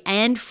delivery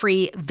and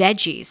free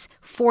veggies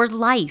for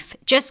life.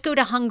 Just go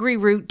to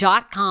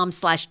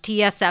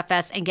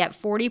hungryroot.com/TSFS and get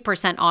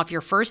 40% off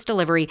your first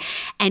delivery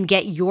and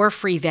get your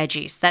free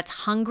veggies.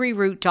 That's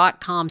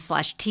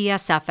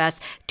hungryroot.com/TSFS.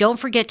 Don't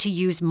forget to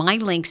use my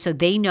link so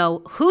they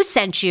know who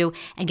sent you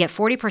and get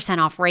 40%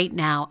 off right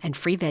now and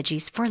free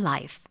veggies for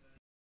life.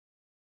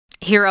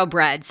 Hero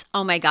Breads.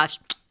 Oh my gosh.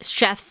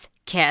 Chef's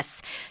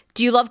kiss.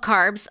 Do you love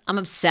carbs? I'm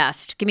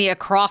obsessed. Give me a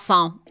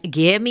croissant.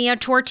 Give me a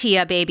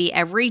tortilla, baby,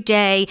 every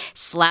day,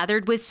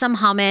 slathered with some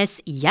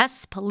hummus.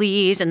 Yes,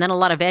 please. And then a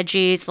lot of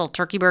veggies, a little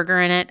turkey burger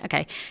in it.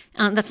 Okay.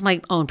 That's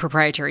my own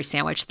proprietary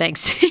sandwich.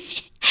 Thanks.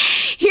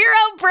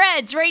 Hero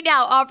Breads right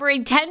now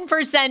offering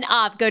 10%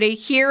 off. Go to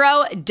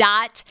hero.co.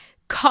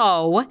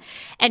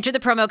 Enter the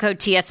promo code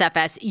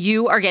TSFS.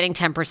 You are getting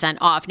 10%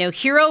 off. Now,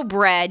 Hero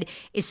Bread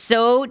is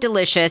so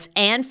delicious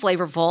and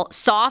flavorful,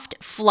 soft,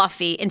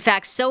 fluffy. In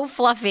fact, so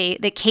fluffy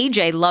that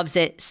KJ loves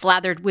it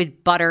slathered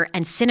with butter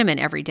and cinnamon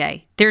every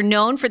day. They're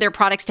known for their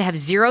products to have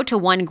 0 to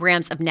 1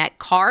 grams of net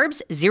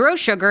carbs, 0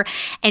 sugar,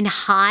 and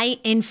high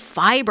in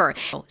fiber.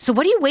 So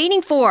what are you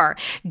waiting for?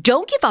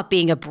 Don't give up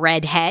being a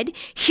breadhead.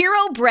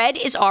 Hero Bread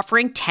is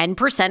offering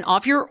 10%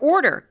 off your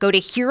order. Go to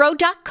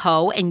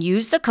hero.co and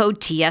use the code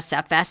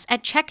TSFS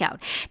at checkout.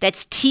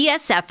 That's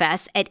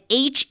TSFS at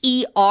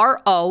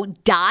HERO.CO.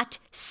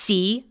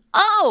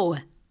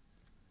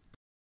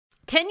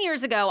 10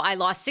 years ago, I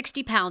lost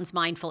 60 pounds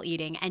mindful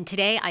eating, and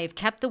today I have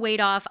kept the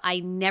weight off. I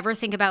never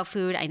think about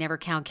food. I never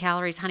count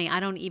calories. Honey, I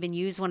don't even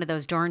use one of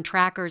those darn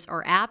trackers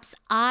or apps.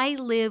 I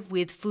live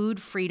with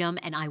food freedom,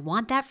 and I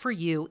want that for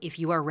you if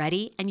you are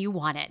ready and you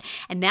want it.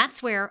 And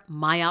that's where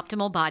My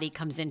Optimal Body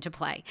comes into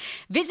play.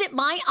 Visit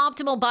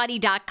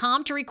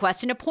myoptimalbody.com to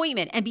request an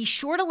appointment, and be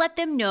sure to let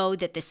them know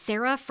that the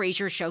Sarah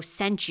Fraser Show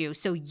sent you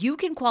so you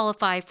can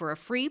qualify for a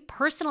free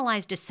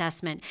personalized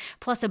assessment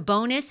plus a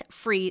bonus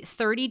free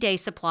 30-day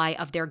supply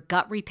of their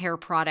gut repair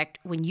product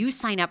when you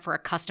sign up for a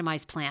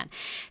customized plan.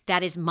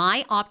 That is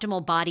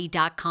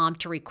myoptimalbody.com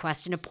to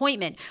request an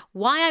appointment.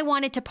 Why I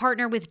wanted to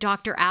partner with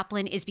Dr.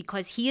 Applin is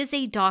because he is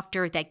a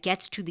doctor that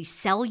gets to the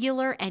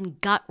cellular and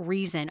gut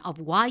reason of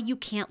why you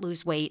can't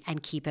lose weight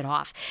and keep it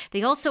off.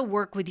 They also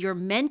work with your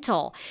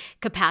mental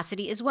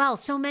capacity as well.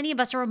 So many of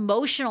us are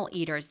emotional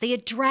eaters. They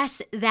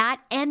address that,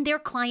 and their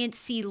clients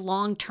see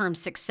long-term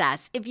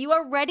success. If you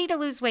are ready to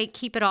lose weight,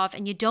 keep it off,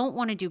 and you don't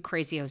want to do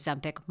crazy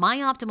Ozempic,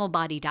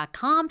 myoptimalbody.com,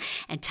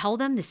 and tell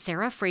them the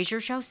Sarah Fraser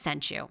Show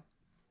sent you.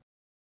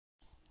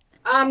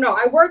 No,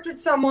 I worked with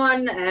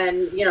someone,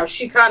 and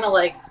she kind of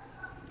like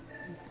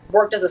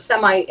worked as a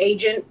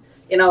semi-agent,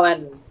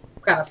 and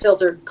kind of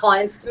filtered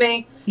clients to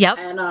me. Yep.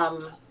 And I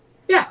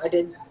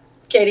did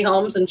Katie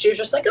Holmes, and she was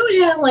just like, "Oh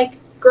yeah, I'm like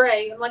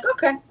gray." I'm like,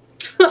 "Okay."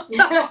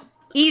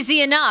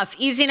 Easy enough.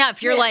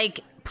 You're like,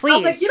 please. I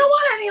was like, "You don't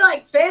want any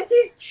like fancy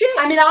shit?"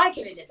 I mean, I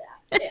could have did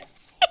that. Yeah.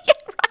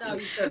 No,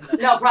 you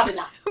couldn't. No, probably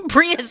not.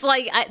 Bria's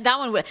like, that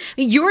one would.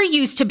 You're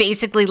used to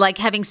basically like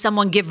having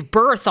someone give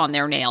birth on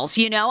their nails,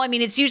 I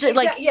mean, it's usually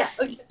like. Yeah.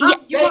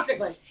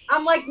 Basically.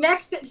 I'm like,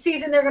 next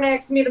season they're going to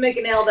ask me to make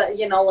a nail that,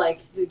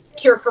 like,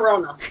 cure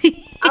corona.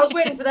 I was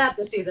waiting for that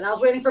this season. I was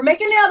waiting for make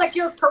a nail that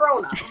cures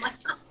corona. I'm like,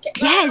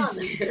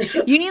 yes.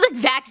 You need like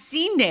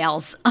vaccine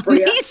nails.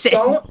 Bria, Amazing.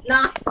 don't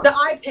knock the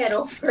iPad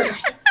over.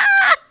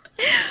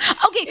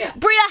 Okay,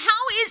 Bria,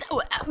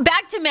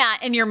 back to Matt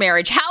and your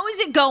marriage. How is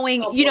it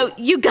going? You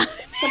got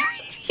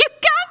married. You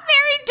got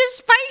married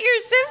despite your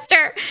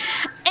sister.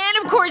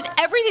 And of course,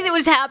 everything that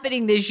was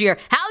happening this year.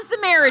 How's the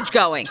marriage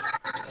going?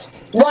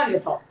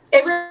 Wonderful.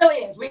 It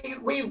really is.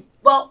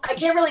 Well, I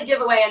can't really give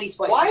away any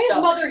spoilers. Why is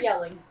Mother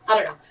yelling? I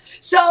don't know.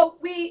 So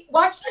we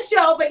watch the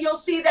show, but you'll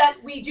see that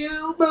we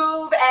do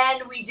move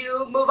and we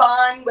do move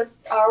on with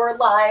our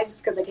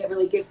lives because I can't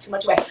really give too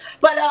much away.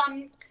 But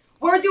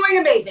we're doing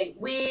amazing.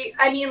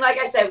 Like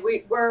I said,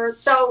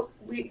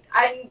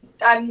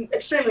 I'm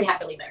extremely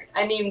happily married.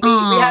 I mean, we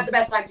have the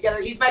best time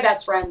together. He's my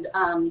best friend.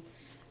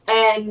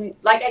 And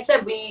like I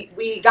said,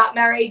 we got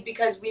married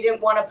because we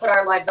didn't want to put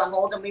our lives on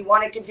hold and we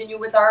want to continue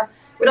with our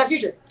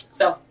future.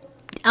 So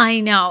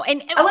I know.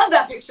 And I love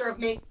that picture of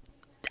me.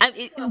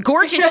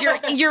 Gorgeous.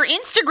 Your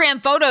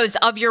Instagram photos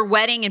of your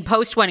wedding and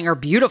post-wedding are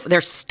beautiful.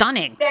 They're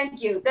stunning.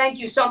 Thank you.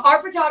 So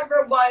our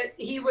photographer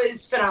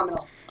was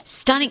phenomenal.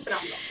 Stunning.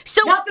 Phenomenal.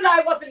 So not that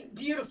I wasn't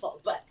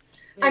beautiful, but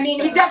I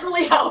mean, he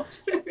definitely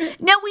helped.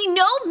 Now, we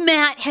know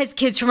Matt has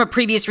kids from a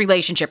previous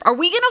relationship. Are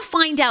we going to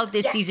find out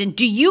this season?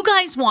 Do you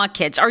guys want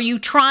kids? Are you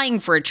trying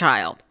for a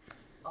child?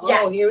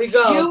 Yes. Oh, here we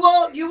go.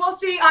 You will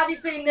see,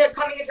 obviously, in the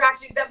coming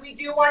attractions that we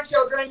do want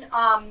children.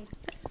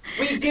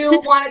 We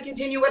do want to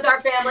continue with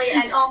our family,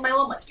 and my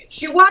little munchkin.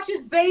 She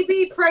watches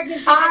baby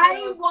pregnancy.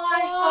 I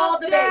want all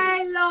the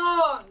babies.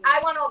 Long. I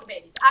want all the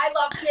babies. I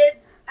love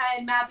kids,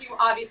 and Matthew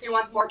obviously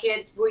wants more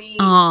kids. We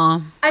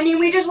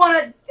just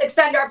want to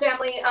extend our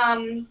family,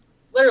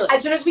 literally,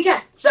 as soon as we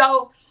can.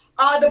 So,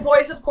 the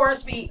boys, of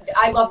course,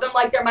 I love them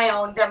like they're my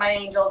own. They're my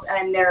angels,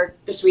 and they're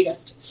the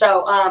sweetest.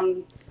 So,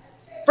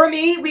 for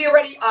me, we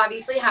already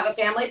obviously have a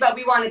family, but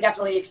we want to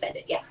definitely extend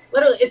it. Yes.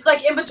 Literally, it's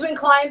like in between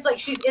clients, like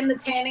she's in the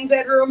tanning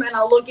bedroom and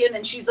I'll look in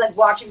and she's like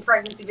watching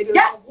pregnancy videos.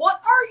 Yes. Like,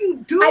 what are you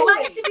doing? I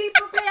like to be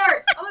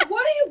prepared. I'm like,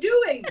 what are you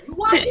doing? You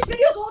watch these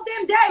videos all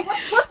damn day.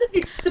 What's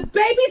it? The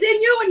baby's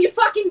in you and you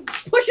fucking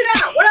push it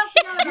out. What else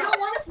you gotta do? You don't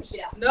want to push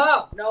it out.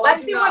 No.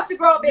 Lexi wants to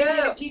grow a baby in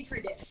a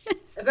petri dish.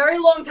 A very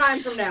long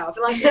time from now. If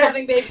Lexi's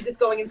having babies, it's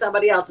going in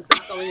somebody else. It's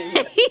not going in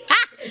here.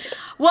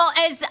 Well,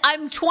 as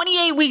I'm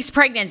 28 weeks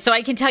pregnant, so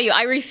I can tell you,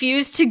 I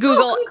refuse to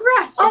Google. Oh,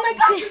 congrats. Oh my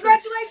God,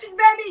 congratulations,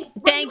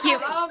 babies. Thank you.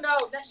 Oh, no,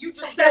 you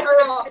just set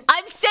her off.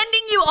 I'm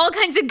sending you all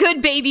kinds of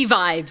good baby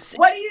vibes.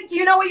 Do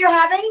you know what you're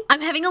having?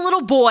 I'm having a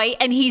little boy,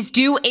 and he's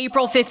due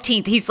April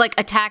 15th. He's like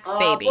a tax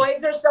baby.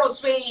 Boys are so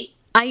sweet.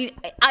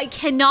 I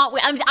cannot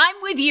wait. I'm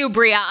with you,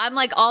 Bria. I'm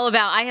like all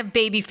about, I have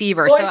baby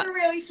fever. Boys are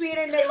really sweet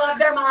and they love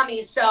their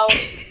mommies, so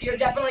you're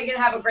definitere going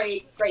to have a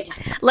great time.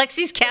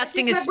 Lexi's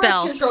casting a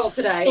spell. Birth control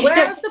today.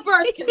 Where's the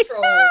birth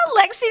control?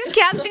 Lexi's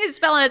casting a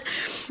spell on us.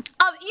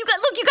 You guys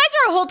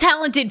are a whole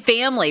talented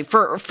family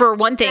for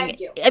one thing. Thank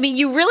you. I mean,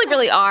 you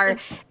really are.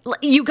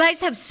 You guys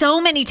have so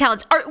many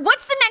talents.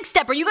 What's the next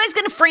step? Are you guys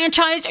going to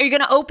franchise? Are you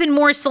going to open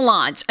more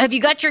salons? Have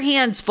you got your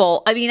hands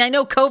full? I mean, I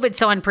know COVID's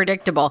so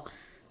unpredictable.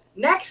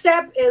 Next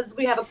step is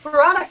we have a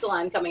product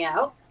line coming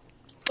out.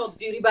 It's called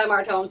Beauty by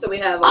Martone. So we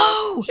have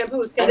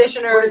shampoos,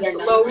 conditioners,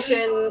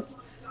 lotions.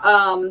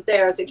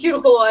 There's a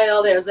cuticle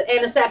oil. There's an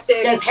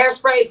antiseptic. There's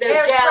hairsprays.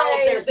 There's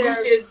gels. There's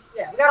mousses.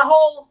 Yeah, we got a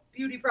whole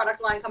beauty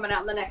product line coming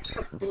out in the next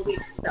couple of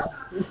weeks. So.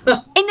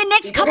 In the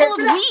next couple of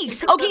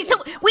weeks. Okay, so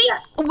how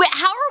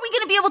are we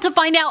going to be able to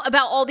find out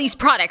about all these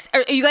products?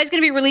 Are you guys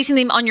going to be releasing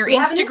them on your Instagram?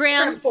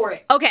 Have an Instagram for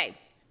it. Okay.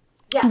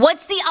 Yes.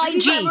 What's the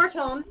Beauty IG? By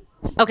Martone.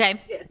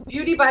 Okay. Yeah, it's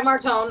Beauty by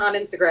Martone on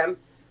Instagram.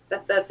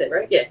 That's it,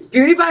 right? Yeah, it's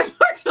Beauty by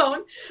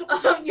Martone.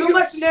 Too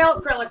much nail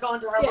acrylic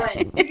onto her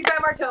brain. Beauty by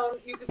Martone.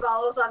 You can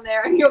follow us on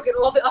there and you'll get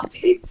all the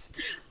updates.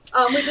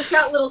 We just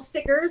got little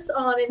stickers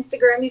on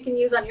Instagram you can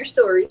use on your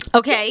story.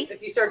 Okay.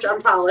 If you search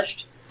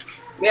Unpolished,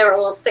 we have our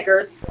little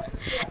stickers.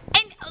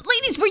 And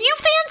ladies, were you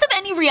fans of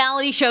any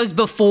reality shows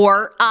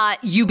before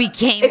you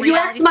became If you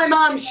reality ask my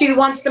mom, she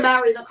wants to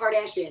marry the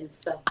Kardashians.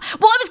 So.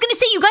 Well, I was going to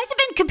say, you guys have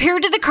been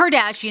compared to the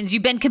Kardashians.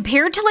 You've been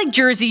compared to like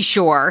Jersey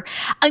Shore.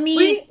 I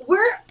mean,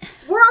 we're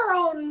our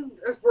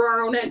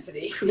own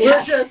entity.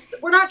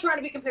 We're not trying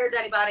to be compared to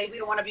anybody. We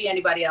don't want to be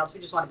anybody else. We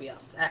just want to be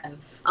us. And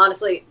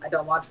honestly, I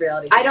don't watch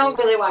reality TV. I don't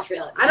really watch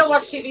reality. I don't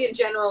watch TV in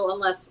general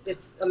unless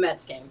it's a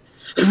Mets game.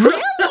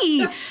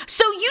 Really?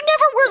 So you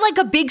never were like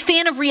a big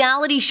fan of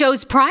reality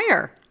shows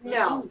prior?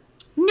 No.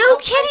 No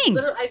kidding.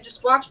 I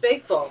just watch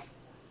baseball.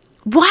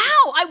 Wow.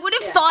 I would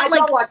have thought I like.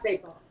 don't watch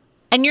baseball.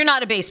 And you're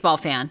not a baseball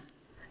fan?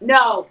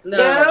 No.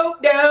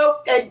 Don't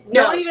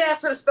even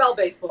ask her to spell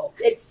baseball.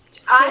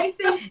 I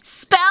think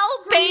spell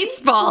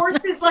baseball.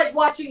 Sports is like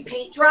watching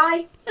paint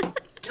dry.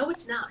 No,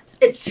 it's not.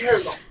 It's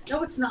terrible.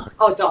 No, it's not.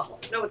 Oh, it's awful.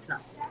 No, it's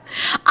not.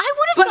 I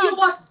would have But you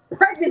watch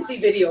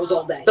pregnancy videos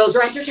all day. Those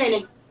are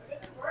entertaining.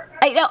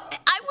 I know.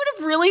 I would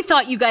have really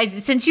thought you guys,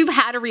 since you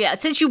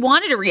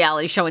wanted a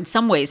reality show in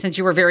some ways, since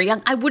you were very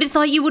young, I would have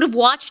thought you would have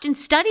watched and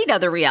studied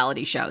other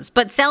reality shows.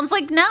 But sounds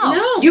like no.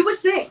 No. You would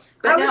think.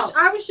 But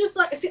I was just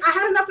like, see, I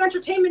had enough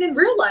entertainment in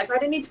real life. I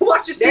didn't need to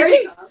watch a TV. There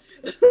you go.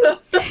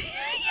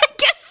 I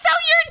guess so.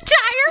 Your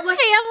entire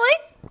family.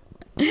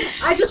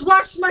 I I just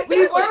watched my family.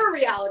 We were a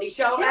reality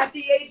show at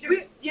the age of,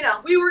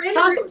 we were in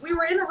toddlers. we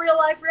were in a real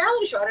life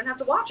reality show. I didn't have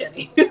to watch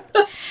any.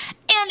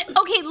 And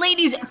okay,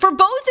 ladies, for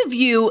both of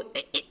you,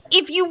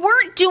 if you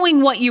weren't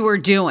doing what you were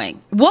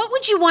doing, what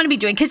would you want to be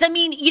doing? Because I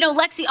mean,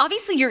 Lexi,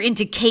 obviously you're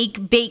into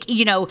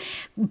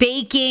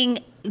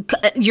baking.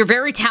 You're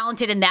very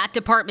talented in that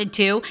department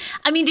too.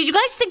 I mean, did you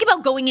guys think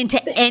about going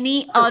into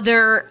any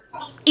other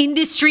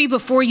industry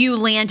before you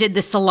landed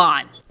the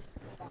salon?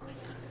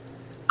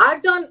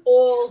 I've done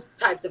all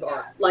types of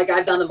art. Like,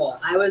 I've done them all.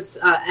 I was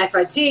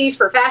FIT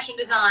for fashion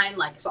design.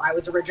 So I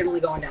was originally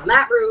going down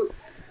that route.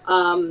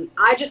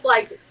 I just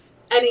liked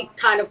any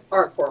kind of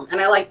art form.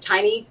 And I like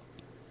tiny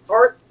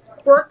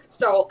artwork.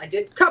 So I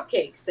did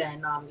cupcakes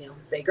and,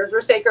 bakers or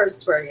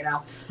stakers where,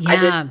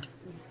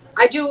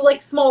 I do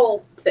like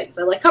small things.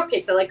 I like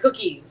cupcakes. I like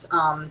cookies.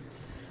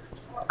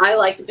 I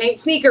like to paint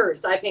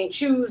sneakers. I paint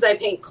shoes. I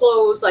paint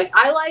clothes. Like,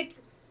 I like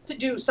to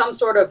do some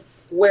sort of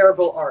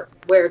wearable art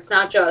where it's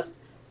not just,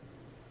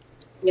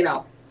 on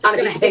a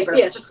piece of paper.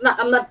 Yeah,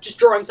 I'm not just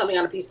drawing something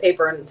on a piece of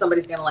paper and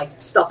somebody's gonna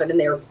like stuff it in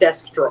their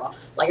desk drawer.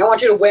 Like, I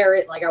want you to wear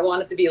it. Like, I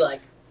want it to be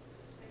like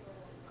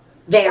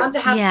there. I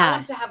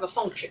want to have a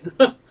function.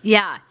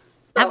 Yeah.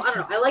 So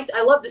absolutely. I don't know.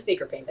 I love the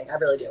sneaker painting. I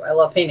really do. I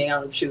love painting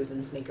on shoes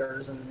and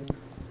sneakers and.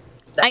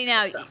 I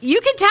know.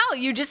 You can tell.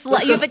 You just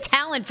you have a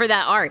talent for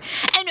that art.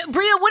 And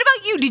Bria, what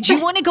about you? Did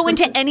you want to go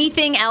into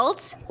anything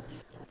else?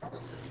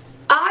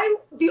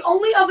 The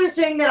only other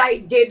thing that I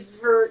did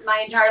for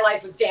my entire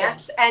life was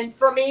dance. And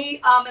for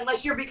me,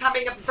 unless you're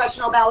becoming a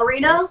professional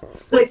ballerina,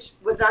 which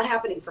was not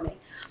happening for me,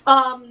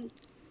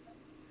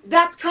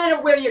 that's kind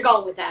of where you're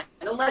going with that.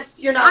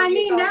 Unless you're not.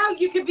 Now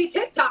you could be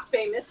TikTok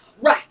famous.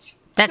 Right.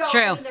 That's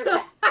true.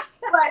 That.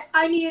 But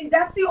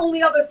that's the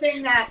only other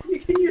thing that,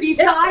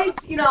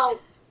 besides,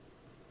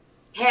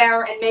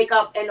 hair and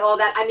makeup and all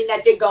that.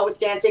 That did go with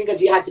dancing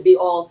because you had to be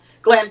all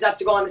glammed up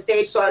to go on the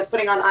stage. So I was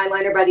putting on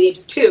eyeliner by the age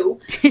of 2.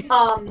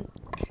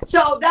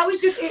 So that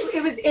was just,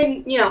 it was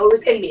in, it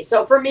was in me.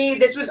 So for me,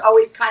 this was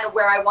always kind of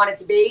where I wanted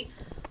to be.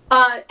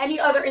 Any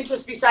other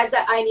interests besides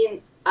that?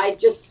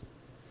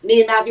 Me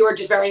and Matthew are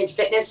just very into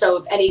fitness. So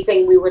if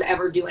anything, we were to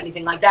ever do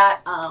anything like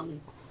that,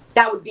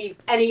 that would be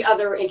any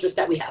other interest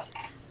that we have.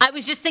 I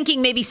was just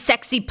thinking maybe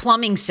sexy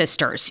plumbing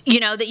sisters,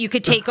 that you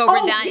could take over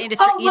that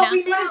industry. We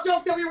made a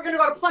joke that we were going to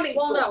go to plumbing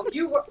school. Well,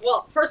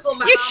 no, first of all,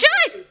 my mom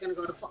said she was going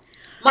to go to plumbing.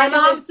 My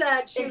mom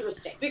said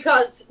interesting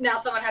because now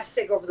someone had to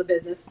take over the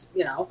business,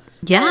 Yeah.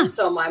 And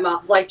so my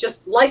mom,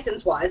 just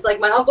license-wise,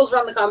 my uncles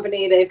run the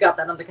company, they've got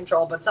that under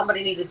control, but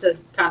somebody needed to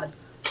kind of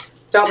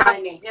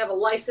have a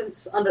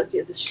license under.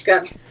 She's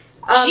got.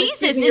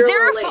 Jesus, is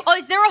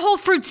there a whole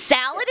fruit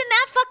salad in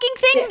that fucking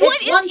thing? Yeah,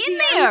 what is in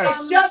there?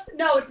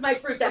 It's my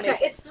fruit that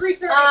makes it. It's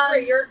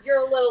 3:33. You're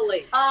a little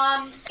late.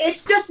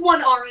 It's just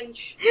one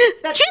orange.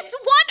 Just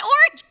one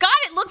orange? God,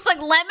 it looks like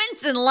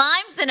lemons and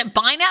limes and a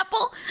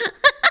pineapple.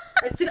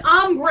 It's an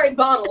ombre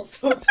bottle,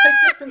 so it's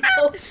different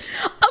colors.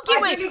 Okay,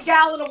 I drink a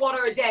gallon of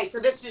water a day, so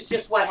this is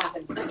just what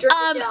happens. I drink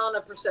a gallon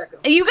of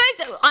Prosecco. You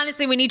guys,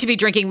 honestly, we need to be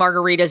drinking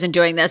margaritas and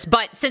doing this,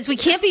 but since we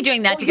can't be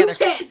doing that together. You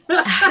can't.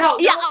 No,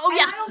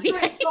 I don't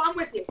drink, so I'm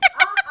with you.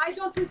 I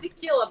don't drink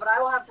tequila, but I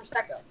will have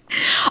Prosecco.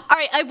 All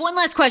right, I have one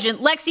last question.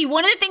 Lexi,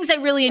 one of the things I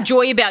really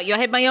enjoy about you, I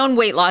had my own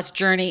weight loss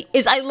journey,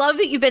 is I love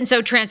that you've been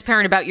so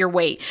transparent about your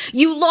weight. Did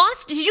you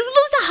lose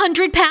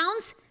 100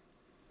 pounds?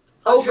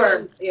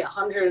 Over.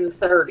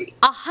 130.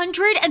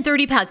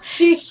 130 pounds.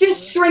 She's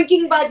just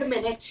shrinking by the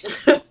minute.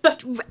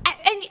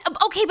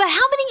 Okay, but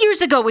how many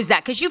years ago was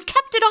that? Because you've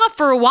kept it off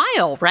for a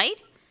while,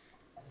 right?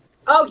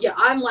 Oh, yeah.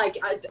 I'm I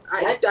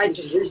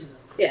 2 years ago.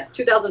 Yeah,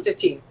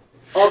 2015.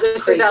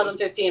 August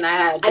 2015, I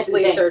had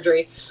sleeve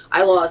surgery.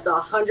 I lost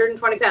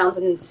 120 pounds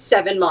in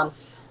 7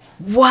 months.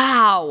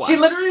 Wow. She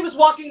literally was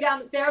walking down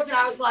the stairs, and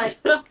I was like...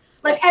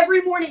 every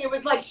morning, it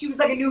was like she was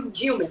like a new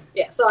human.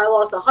 Yeah, so I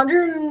lost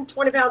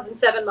 120 pounds in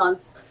 7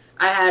 months.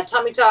 I had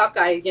tummy tuck.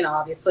 I,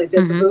 obviously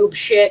did the boob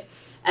shit.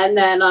 And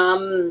then,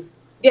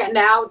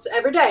 now it's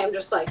every day. I'm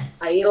just I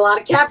eat a lot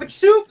of cabbage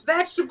soup,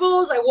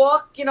 vegetables. I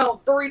walk,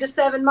 3 to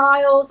 7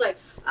 miles.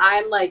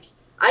 I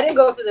didn't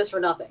go through this for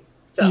nothing.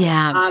 So,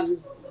 yeah.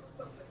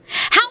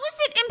 How has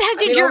it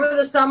impacted over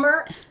the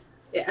summer...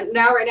 Yeah,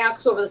 right now,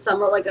 because over the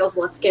summer, I was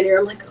a lot skinnier.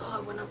 I'm I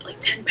went up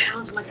 10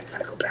 pounds. I'm I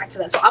gotta go back to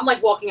that. So I'm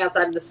walking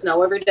outside in the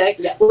snow every day.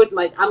 Yes. I'm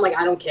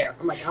I don't care.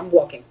 I'm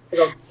walking. I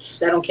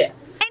don't care.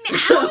 And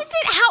what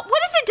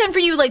has it done for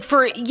you,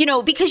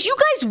 because you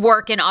guys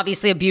work in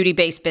obviously a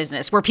beauty-based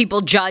business where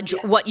people judge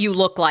what you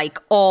look like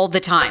all the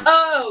time.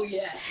 Oh,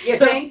 yes. You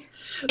think?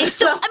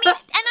 So, and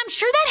I'm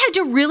sure that had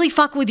to really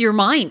fuck with your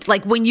mind.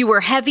 When you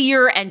were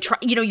heavier and,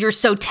 you're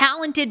so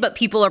talented, but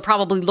people are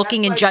probably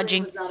looking and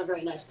judging. Bria was not a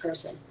very nice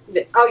person.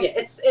 Oh, yeah.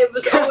 It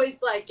was always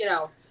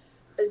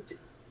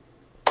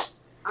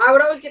I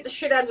would always get the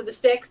shit out of the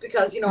stick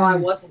because, I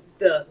wasn't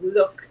the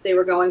look they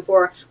were going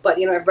for. But,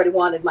 everybody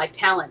wanted my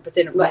talent, but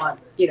didn't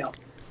want,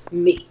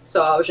 me.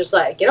 So I was just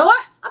you know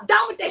what? I'm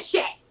done with this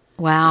shit.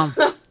 Wow.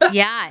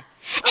 Yeah.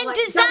 And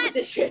does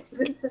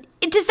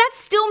that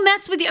still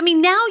mess with you?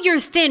 Now you're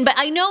thin, but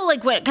I know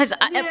because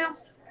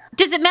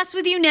Does it mess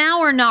with you now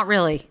or not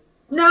really?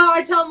 No,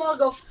 I tell them all to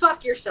go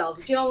fuck yourselves.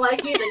 If you don't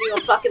like me, then you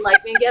don't fucking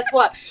like me. And guess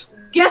what?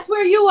 Guess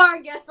where you are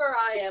and guess where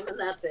I am, and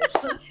that's it.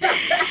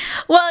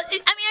 Well, I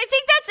mean, I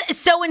think that's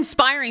so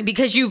inspiring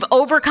because you've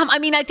overcome. I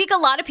mean, I think a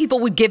lot of people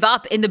would give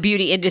up in the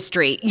beauty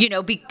industry,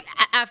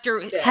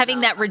 after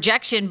having that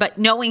rejection, but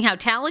knowing how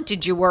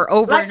talented you were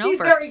over and over. Lexi's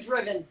very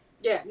driven.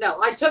 Yeah,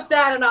 no, I took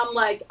that and I'm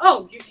like,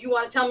 oh, you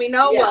want to tell me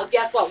no? Yeah. Well,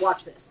 guess what?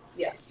 Watch this.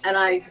 Yeah. And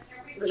I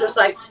was just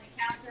like,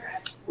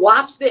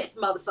 watch this,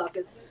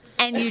 motherfuckers.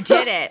 And you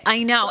did it.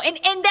 I know. And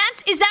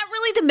is that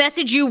really the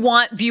message you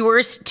want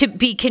viewers to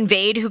be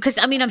conveyed? Because,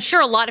 I mean, I'm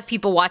sure a lot of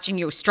people watching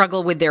you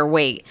struggle with their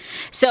weight.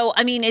 So,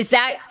 I mean, is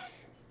that...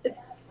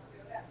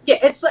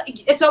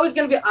 It's always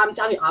going to be, I'm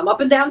telling you, I'm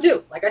up and down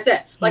too. Like I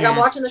said, I'm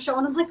watching the show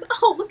and I'm like,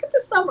 oh, look at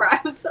this summer. I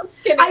was so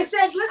skinny. I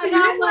said, listen,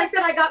 you didn't like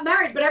that I got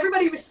married, but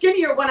everybody was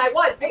skinnier when I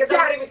was because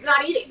everybody was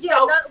not eating. Yeah,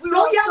 so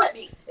don't yell at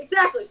me.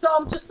 Exactly. So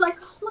I'm just like,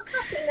 oh, look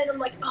how sitting there. I'm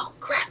like, oh,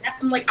 crap.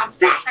 I'm like, I'm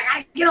fat. I got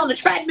to get on the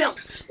treadmill.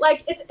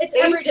 Like, it's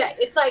every day.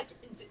 It's like,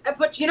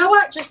 but you know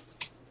what?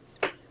 Just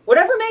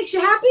whatever makes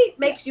you happy,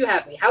 makes you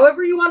happy.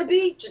 However you want to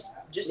be, just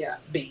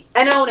be.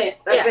 And own it.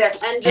 That's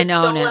it. And just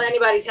don't let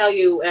anybody tell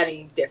you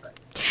any different.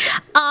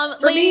 For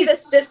ladies,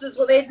 me, this is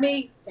what made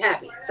me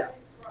happy. So.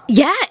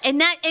 Yeah,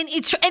 and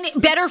it's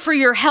better for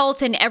your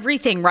health and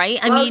everything, right?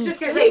 I was just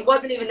gonna say it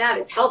wasn't even that;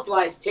 it's health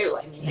wise too.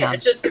 I mean,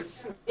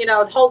 it's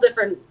a whole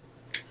different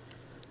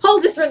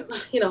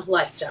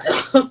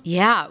lifestyle.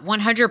 Yeah,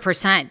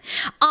 100%.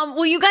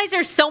 Well, you guys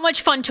are so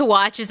much fun to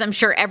watch, as I'm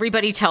sure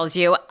everybody tells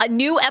you.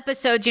 New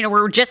episodes,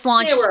 we're just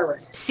launched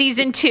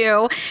season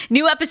 2.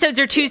 New episodes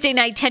are Tuesday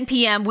night, 10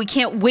 p.m. We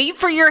can't wait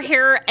for your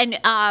hair and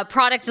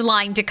product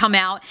line to come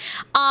out.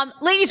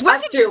 Ladies,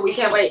 us too. We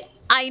can't wait.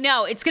 I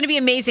know. It's going to be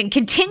amazing.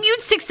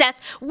 Continued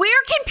success.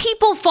 Where can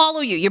people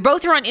follow you? You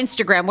both are on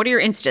Instagram. What are your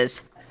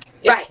Instas?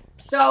 Yes. Right.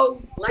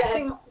 So,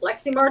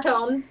 Lexi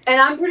Martone. And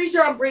I'm pretty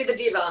sure I'm Bria the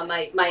Diva on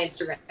my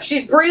Instagram.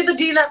 She's Bria the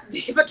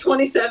Diva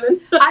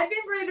 27. I've been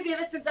Bria the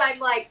Diva since I'm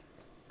like,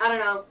 I don't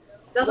know.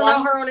 Doesn't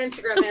know her own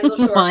Instagram handle,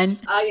 sure. One.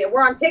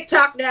 We're on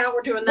TikTok now.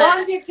 We're doing that.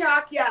 We're on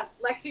TikTok,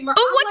 yes. Lexi Martone.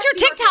 Oh, what's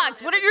your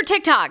TikToks? What are your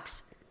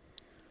TikToks?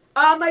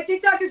 My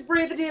TikTok is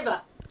Bria the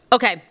Diva.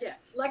 Okay. Yeah.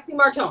 Lexi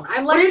Martone.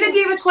 I'm Bria the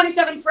Diva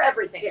 27 for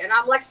everything. Yeah, and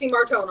I'm Lexi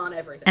Martone on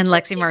everything. And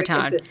Lexi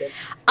Martone.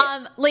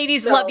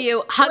 Ladies, love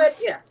you.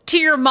 Hugs to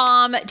your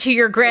mom, to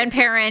your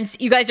grandparents.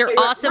 You guys are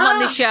awesome on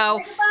the show.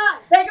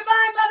 Say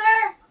goodbye,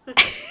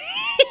 mother.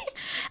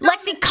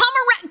 Lexi, come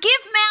around.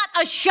 Give Matt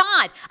a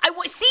shot.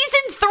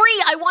 Season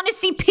 3, I want to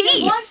see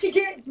peace. Lexi,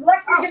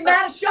 give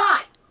Matt a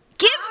shot.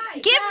 Give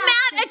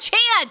Matt a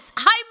chance.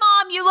 Hi,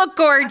 Mom. You look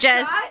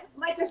gorgeous.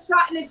 Like a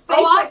shot in his face,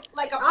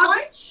 like a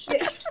punch.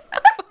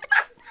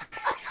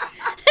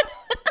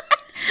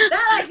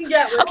 That I can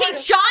get with. Okay,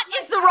 shot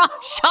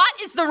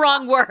is the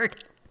wrong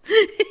word.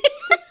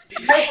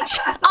 a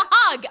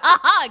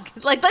hug.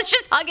 Like, let's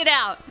just hug it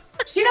out.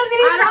 She doesn't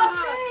even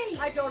hug me.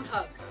 I don't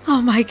hug. Oh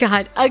my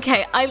God.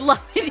 Okay, I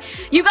love it.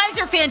 You guys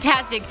are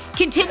fantastic.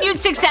 Continued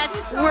success.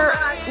 We're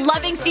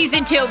loving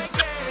season 2.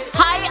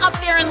 Hi up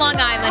there in Long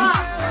Island.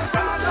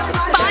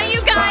 Bye,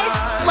 you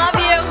guys.